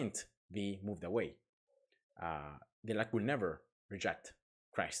can't be moved away. The elect will never reject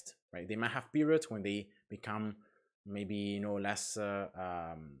Christ, right? They might have periods when they become maybe less they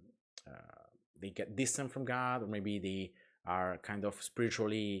get distant from God, or maybe they are kind of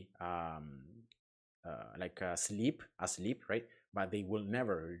spiritually asleep, right? But they will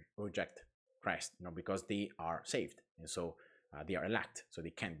never reject Christ, because they are saved, and so they are elect, so they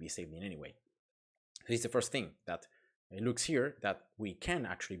can't be saved in any way. This is the first thing that it looks here, that we can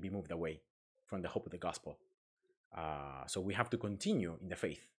actually be moved away from the hope of the gospel. So we have to continue in the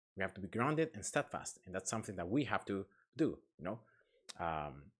faith. We have to be grounded and steadfast, and that's something that we have to do.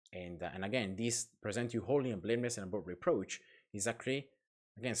 And again, this present you holy and blameless and above reproach is actually,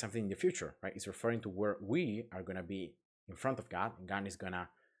 again, something in the future, right? It's referring to where we are going to be in front of God, and God is going to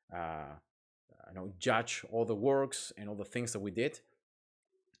judge all the works and all the things that we did.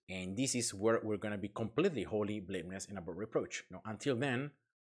 And this is where we're going to be completely holy, blameless, and above reproach. Until then,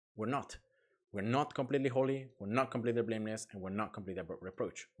 we're not. We're not completely holy, we're not completely blameless, and we're not completely above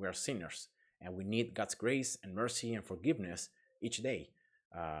reproach. We are sinners, and we need God's grace and mercy and forgiveness each day.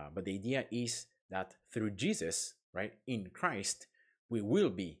 But the idea is that through Jesus, right, in Christ, we will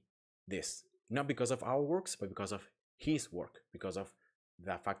be this. Not because of our works, but because of his work, because of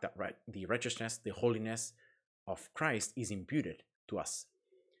the fact that the righteousness, the holiness of Christ is imputed to us.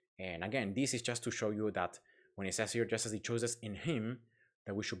 And again, this is just to show you that when it says here, just as he chose us in him,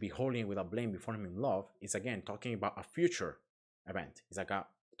 that we should be holy and without blame before him in love, is again talking about a future event. It's like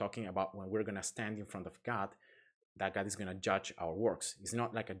talking about when we're going to stand in front of God, that God is going to judge our works. It's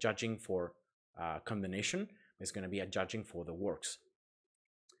not like a judging for condemnation, but it's going to be a judging for the works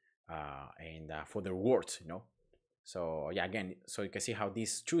and for the rewards, So yeah, again, so you can see how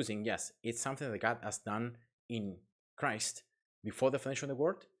this choosing, yes, it's something that God has done in Christ before the foundation of the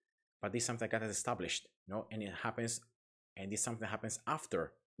world, but this is something that God has established, and it happens, and this is something that happens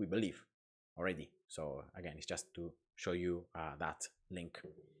after we believe already. So again, it's just to show you that link.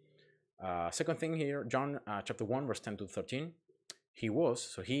 Second thing here, John chapter 1, verse 10 to 13.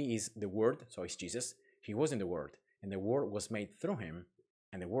 He is the Word, so it's Jesus. He was in the Word, and the Word was made through him,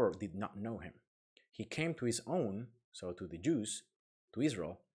 and the world did not know him. He came to his own, so to the Jews, to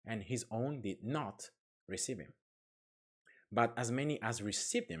Israel, and his own did not receive him. But as many as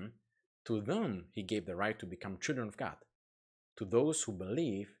received him, to them he gave the right to become children of God, to those who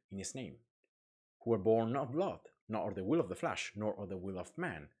believe in his name, who were born not of blood, nor of the will of the flesh, nor of the will of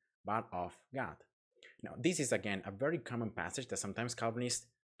man, but of God. Now, this is again a very common passage that sometimes Calvinists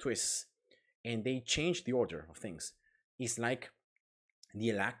twist, and they change the order of things. It's like the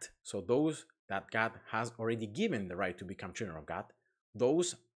elect, so those that God has already given the right to become children of God,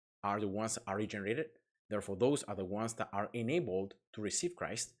 those are the ones that are regenerated. Therefore, those are the ones that are enabled to receive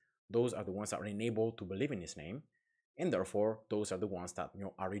Christ. Those are the ones that are enabled to believe in His name. And therefore, those are the ones that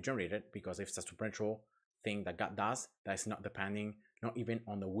are regenerated, because it's a supernatural thing that God does that is not depending, not even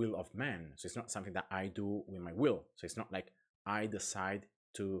on the will of man. So it's not something that I do with my will. So it's not like I decide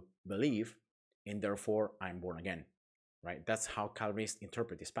to believe and therefore I'm born again, right? That's how Calvinists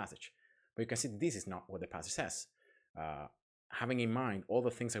interpret this passage. But you can see this is not what the passage says. Having in mind all the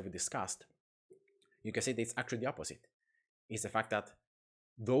things that we discussed, you can see that it's actually the opposite. It's the fact that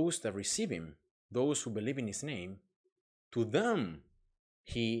those that receive Him, those who believe in His name, to them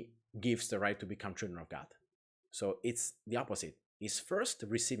He gives the right to become children of God. So it's the opposite. It's first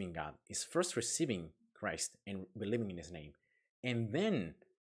receiving God, it's first receiving Christ and believing in His name. And then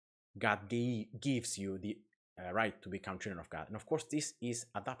God gives you the right to become children of God. And of course, this is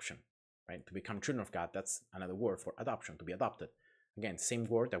adoption, right? To become children of God, that's another word for adoption, to be adopted. Again, same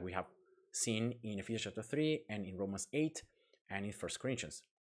word that we have seen in Ephesians chapter 3 and in Romans 8 and in 1 Corinthians.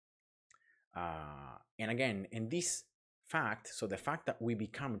 And again, in this fact, so the fact that we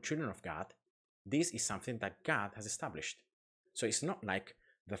become children of God, this is something that God has established. So it's not like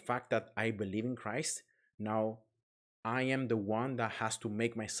the fact that I believe in Christ, now I am the one that has to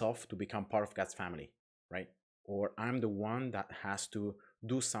make myself to become part of God's family, right? Or I'm the one that has to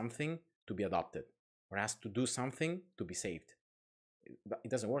do something to be adopted, or has to do something to be saved. It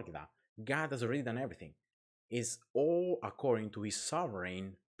doesn't work like that. God has already done everything. It's all according to His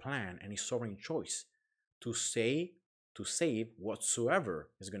sovereign plan and His sovereign choice to save whatsoever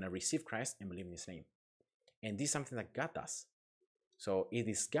is going to receive Christ and believe in His name. And this is something that God does. So it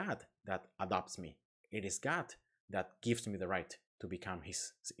is God that adopts me. It is God that gives me the right to become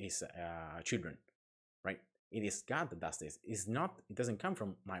His children, right? It is God that does this. It doesn't come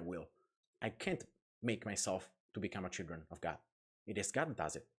from my will. I can't make myself to become a children of God. It is God that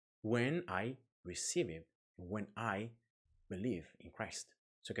does it when I receive Him, when I believe in Christ.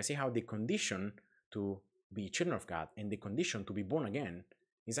 So you can see how the condition to be children of God and the condition to be born again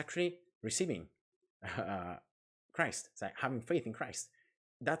is actually receiving Christ. It's like having faith in Christ.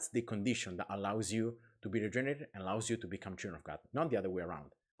 That's the condition that allows you to be regenerated and allows you to become children of God, not the other way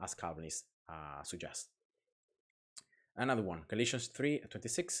around, as Calvinists suggest. Another one, Galatians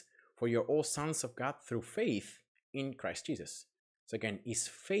 3:26, for you're all sons of God through faith in Christ Jesus. So again, it's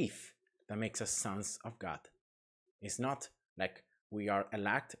faith that makes us sons of God. It's not like we are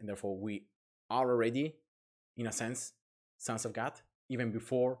elect and therefore we are already, in a sense, sons of God, even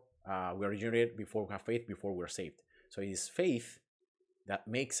before we are regenerated, before we have faith, before we're saved. So it is faith that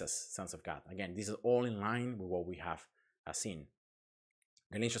makes us sons of God. Again, this is all in line with what we have seen.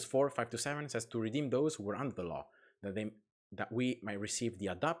 Galatians 4:5-7 says to redeem those who were under the law, that we might receive the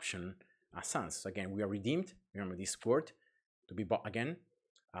adoption as sons. So again, we are redeemed. Remember this word, to be bought again,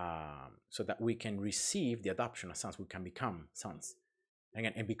 so that we can receive the adoption as sons. We can become sons.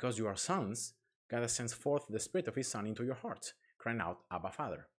 Again, and because you are sons, God sends forth the Spirit of His Son into your hearts, crying out, Abba,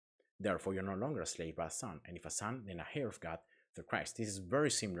 Father. Therefore, you're no longer a slave, but a son. And if a son, then a heir of God through Christ. This is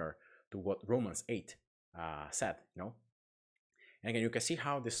very similar to what Romans 8 said, And again, you can see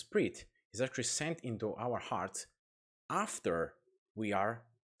how the Spirit is actually sent into our hearts after we are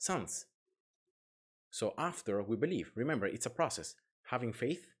sons. So after we believe. Remember, it's a process. Having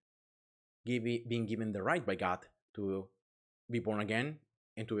faith, being given the right by God to be born again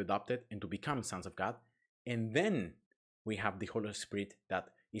and to be adopted and to become sons of God. And then we have the Holy Spirit that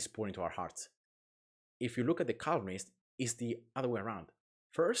is poured into our hearts. If you look at the Calvinist, it's the other way around.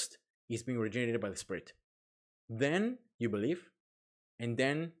 First, is being regenerated by the Spirit. Then you believe, and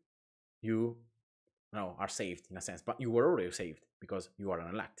then you are saved in a sense. But you were already saved because you are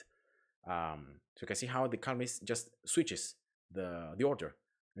an elect. So you can see how the Calvinist just switches the order.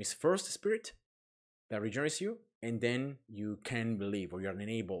 It's first the Spirit that regenerates you, and then you can believe, or you are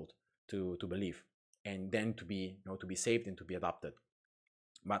enabled to believe, and then to be saved and to be adopted.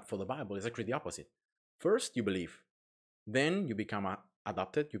 But for the Bible, it's actually the opposite. First you believe, then you become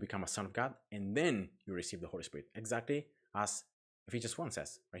adopted, you become a son of God, and then you receive the Holy Spirit. Exactly as Ephesians 1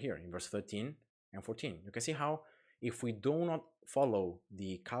 says, right here in verse 13 and 14. You can see how if we do not follow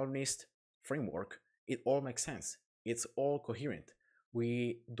the Calvinist framework, it all makes sense. It's all coherent.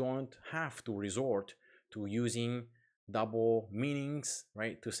 We don't have to resort to using double meanings,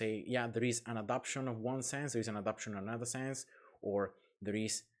 right? To say, yeah, there is an adoption of one sense, there is an adoption in another sense, or there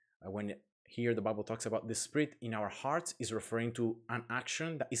is, when here the Bible talks about the Spirit in our hearts is referring to an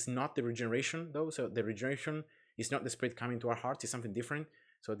action that is not the regeneration though. So the regeneration is not the Spirit coming to our hearts, it's something different.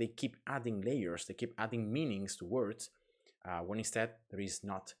 So they keep adding layers, they keep adding meanings to words. when instead there is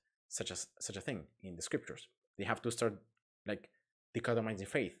not such a thing in the scriptures. They have to start like dichotomizing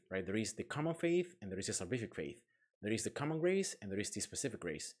faith, right? There is the common faith and there is a salvific faith. There is the common grace and there is the specific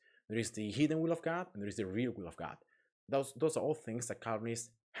grace. There is the hidden will of God and there is the real will of God. Those are all things that Calvinists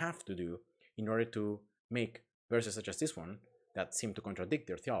have to do in order to make verses such as this one that seem to contradict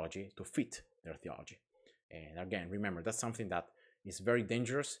their theology to fit their theology. And again, remember, that's something that is very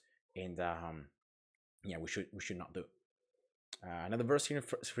dangerous, and yeah, we should not do. Another verse here in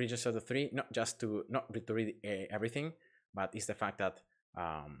Ephesians chapter 3, not to read everything, but it's the fact that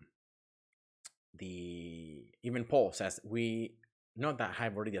even Paul says, we not that I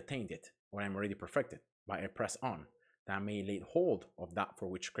have already attained it or I'm already perfected, but I press on that I may lay hold of that for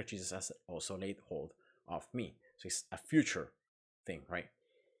which Christ Jesus has also laid hold of me. So it's a future thing, right?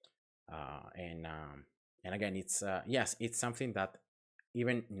 And again, it's yes, it's something that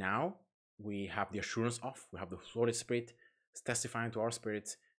even now we have the assurance of. We have the Holy Spirit testifying to our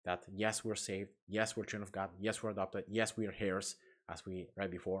spirits that yes, we're saved, yes, we're children of God, yes, we're adopted, yes, we are heirs, as we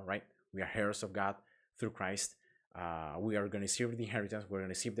read before, right? We are heirs of God through Christ. We are going to receive the inheritance, we're going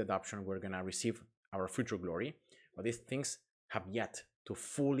to receive the adoption, we're going to receive our future glory. But these things have yet to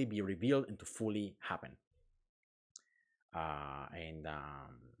fully be revealed and to fully happen. And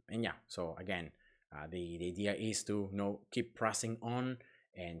yeah, so again, the idea is to keep pressing on,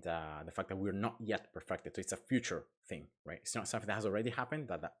 and the fact that we're not yet perfected. So it's a future thing, right? It's not something that has already happened,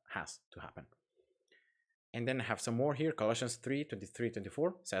 that has to happen. And then I have some more here. Colossians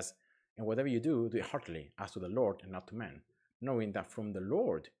 3:23-24 says, and whatever you do, do it heartily, as to the Lord and not to men, knowing that from the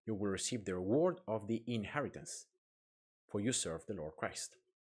Lord you will receive the reward of the inheritance, for you serve the Lord Christ.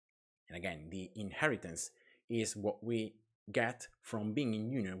 And again, the inheritance is what we get from being in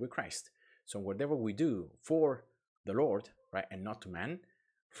union with Christ. So whatever we do for the Lord, right, and not to man,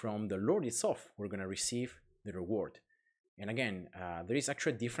 from the Lord itself, we're going to receive the reward. And again, there is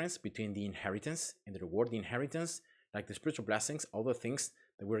actually a difference between the inheritance and the reward. The inheritance, like the spiritual blessings, all the things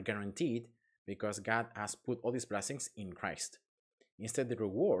that we're guaranteed because God has put all these blessings in Christ. Instead, the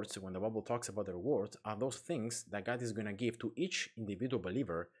rewards, when the Bible talks about the rewards, are those things that God is going to give to each individual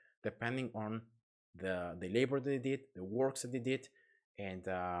believer depending on the labor that they did, the works that they did, and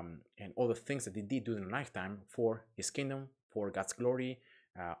all the things that they did during their lifetime for His kingdom, for God's glory,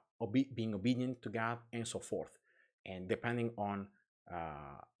 being obedient to God, and so forth. And depending on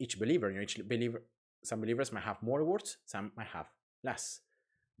each believer, some believers might have more rewards, some might have less.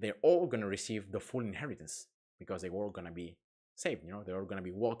 They're all going to receive the full inheritance because they're all going to be saved. They're all going to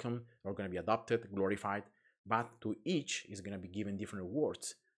be welcomed, they're all going to be adopted, glorified. But to each is going to be given different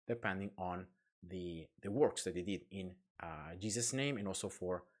rewards depending on the works that they did in Jesus' name, and also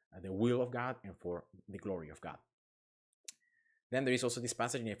for the will of God and for the glory of God. Then there is also this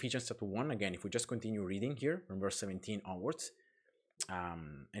passage in Ephesians chapter 1. Again, if we just continue reading here from verse 17 onwards,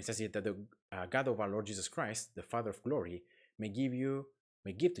 it says here that the God of our Lord Jesus Christ, the Father of glory, may give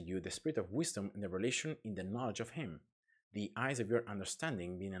to you the spirit of wisdom and the revelation in the knowledge of Him, the eyes of your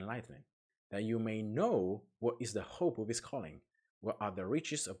understanding being enlightened, that you may know what is the hope of His calling, what are the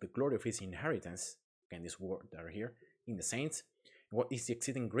riches of the glory of His inheritance, again this word that are here, in the saints, and what is the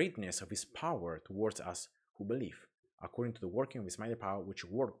exceeding greatness of His power towards us who believe, according to the working of His mighty power, which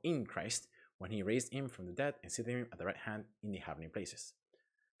worked in Christ when He raised Him from the dead and seated Him at the right hand in the heavenly places,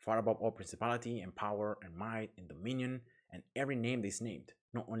 far above all principality and power and might and dominion and every name that is named,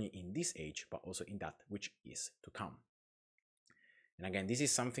 not only in this age, but also in that which is to come. And again, this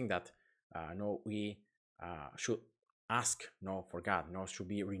is something that we should ask for God, should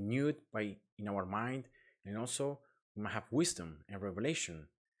be renewed in our mind, and also we might have wisdom and revelation,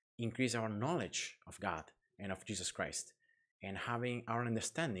 increase our knowledge of God and of Jesus Christ, and having our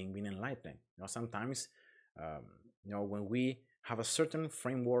understanding being enlightened. Sometimes when we have a certain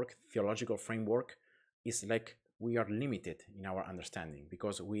framework, theological framework, it's like we are limited in our understanding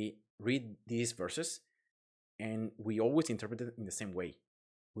because we read these verses and we always interpret it in the same way.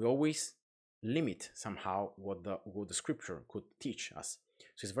 We always limit somehow what the scripture could teach us.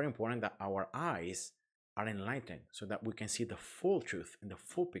 So it's very important that our eyes are enlightened so that we can see the full truth and the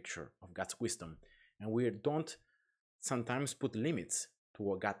full picture of God's wisdom, and we don't sometimes put limits to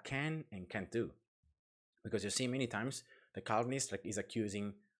what God can and can't do. Because you see many times the Calvinist is accuse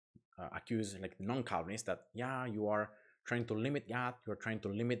like the non-Calvinists that you are trying to limit God, you are trying to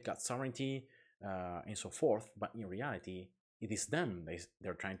limit God's sovereignty, and so forth. But in reality, it is them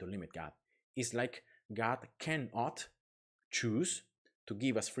they're trying to limit God. It's like God cannot choose to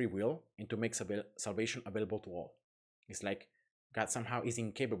give us free will and to make salvation available to all. It's like God somehow is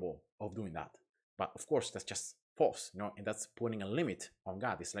incapable of doing that. But of course, that's just false, and that's putting a limit on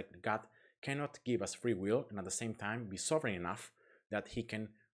God. It's like God cannot give us free will and at the same time be sovereign enough that he can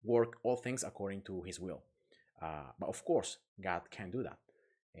work all things according to his will. But of course, God can do that.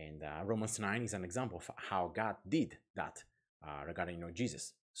 And Romans 9 is an example of how God did that regarding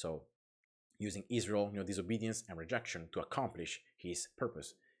Jesus. So using Israel, disobedience and rejection to accomplish his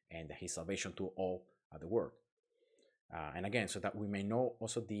purpose and his salvation to all the world. And again, so that we may know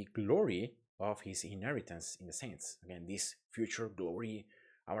also the glory of his inheritance in the saints. Again, this future glory,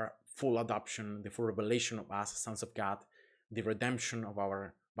 our full adoption, the full revelation of us, sons of God, the redemption of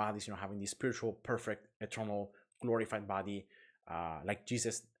our bodies, having the spiritual, perfect, eternal, glorified body, like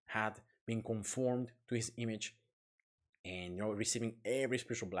Jesus had been conformed to his image, and receiving every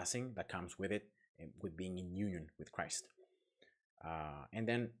spiritual blessing that comes with it, and with being in union with Christ. And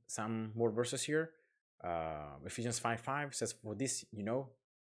then some more verses here. Ephesians 5:5 says, "For this,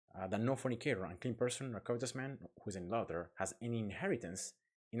 that no fornicator, unclean person, or covetous man who is in adultery has any inheritance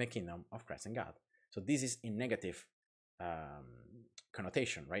in the kingdom of Christ and God." So this is in negative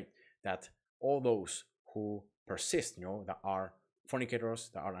connotation, right? That all those who persist, that are fornicators,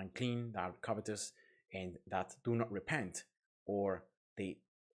 that are unclean, that are covetous, and that do not repent, or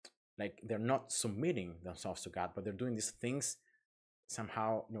they're not submitting themselves to God, but they're doing these things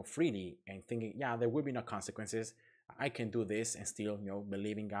somehow freely and thinking, yeah, there will be no consequences, I can do this and still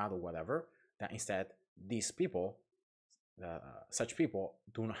believe in God or whatever, that instead these people, such people,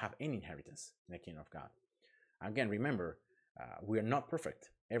 do not have any inheritance in the kingdom of God. Again, remember, we are not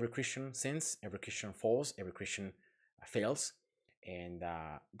perfect. Every Christian sins, every Christian falls, every Christian fails, and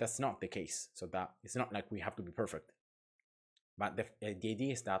that's not the case. So that it's not like we have to be perfect, but the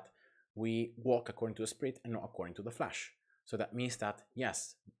idea is that we walk according to the Spirit and not according to the flesh. So that means that,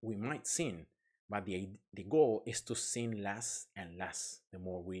 yes, we might sin, but the goal is to sin less and less the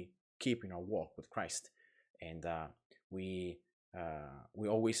more we keep in our walk with Christ. And we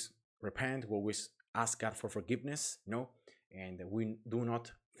always repent, we always ask God for forgiveness, and we do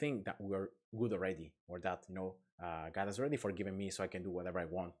not think that we are good already, or that, God has already forgiven me, so I can do whatever I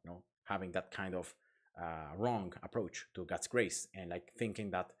want, having that kind of wrong approach to God's grace, and like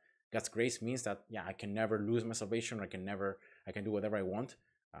thinking that God's grace means that, yeah, I can never lose my salvation, or I can do whatever I want.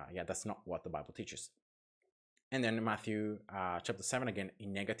 Yeah, that's not what the Bible teaches. And then Matthew chapter 7, again,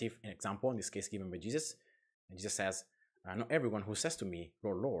 in negative example, in this case given by Jesus. And Jesus says, "Not everyone who says to me,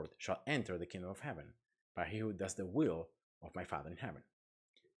 Lord, Lord, shall enter the kingdom of heaven, but he who does the will of my Father in heaven.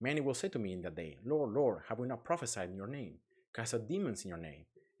 Many will say to me in that day, Lord, Lord, have we not prophesied in your name, cast out demons in your name,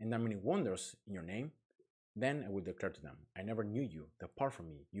 and done many wonders in your name? Then I will declare to them, I never knew you. Depart from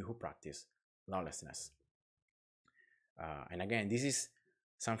me, you who practice lawlessness." And again, this is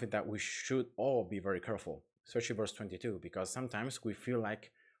something that we should all be very careful, especially verse 22, because sometimes we feel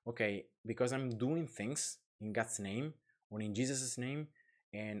like, okay, because I'm doing things in God's name or in Jesus' name,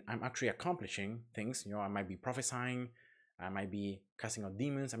 and I'm actually accomplishing things, I might be prophesying, I might be casting out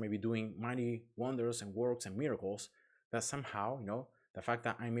demons, I might be doing mighty wonders and works and miracles, that somehow, the fact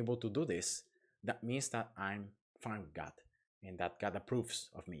that I'm able to do this, that means that I'm fine with God and that God approves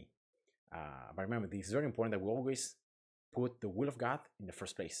of me. But remember, this is very important that we always put the will of God in the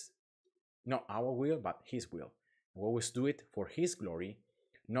first place. Not our will, but his will. We always do it for his glory,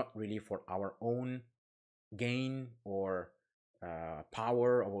 not really for our own gain or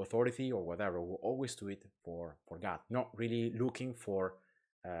power or authority or whatever. We'll always do it for God, not really looking for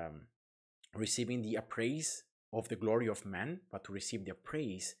receiving the appraise of the glory of man, but to receive the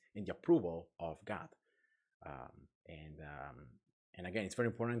praise and the approval of God. And again, it's very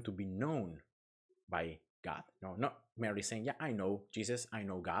important to be known by God. Not merely saying, yeah, I know Jesus, I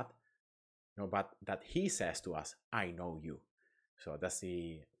know God, but that he says to us, I know you. So that's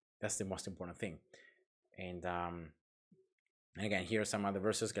the most important thing. And again, here are some other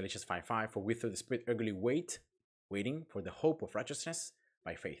verses. Galatians 5:5, "For we through the Spirit eagerly waiting for the hope of righteousness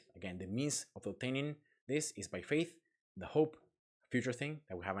by faith." Again, the means of obtaining this is by faith. The hope, future thing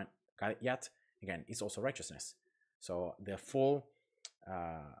that we haven't got it yet, again, is also righteousness. So the full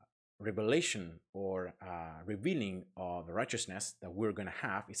revelation or revealing of the righteousness that we're going to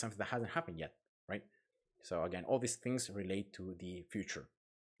have is something that hasn't happened yet, right? So again, all these things relate to the future,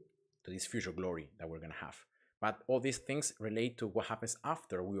 to this future glory that we're going to have. But all these things relate to what happens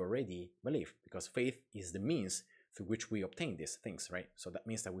after we already believe, because faith is the means through which we obtain these things, right? So that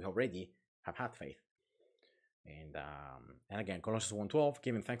means that we already have had faith. And again, Colossians 1:12,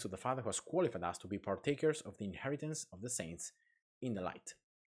 "Giving thanks to the Father who has qualified us to be partakers of the inheritance of the saints in the light."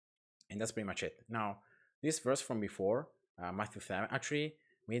 And that's pretty much it. Now, this verse from before, Matthew 7, actually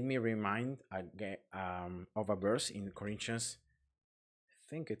made me remind of a verse in Corinthians, I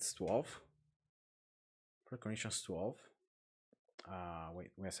think it's 12. For Corinthians 12.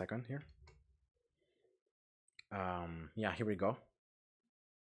 Wait a second here. Yeah, here we go.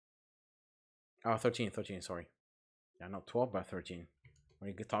 Oh, 13, sorry. Yeah, not 12, but 13.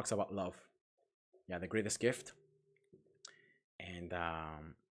 When he talks about love. Yeah, the greatest gift. And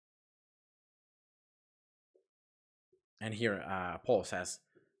here Paul says,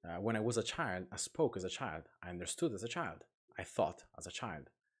 when I was a child, I spoke as a child. I understood as a child. I thought as a child.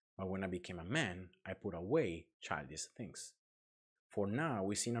 But when I became a man, I put away childish things. For now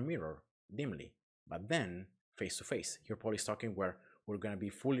we see in a mirror, dimly, but then face to face. Here Paul is talking where we're going to be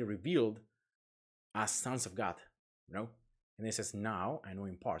fully revealed as sons of God, you know? And he says, now I know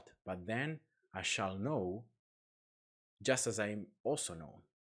in part, but then I shall know just as I am also known.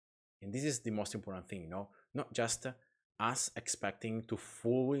 And this is the most important thing, you know, not just us expecting to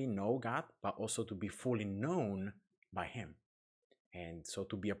fully know God, but also to be fully known by Him. And so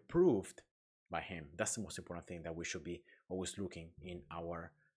to be approved by Him. That's the most important thing that we should be always looking in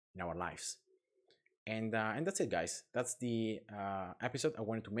our lives. And that's it, guys. That's the episode I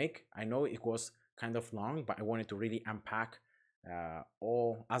wanted to make. I know it was kind of long, but I wanted to really unpack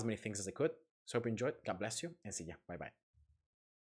as many things as I could. So hope you enjoyed. God bless you, and see ya. Bye bye.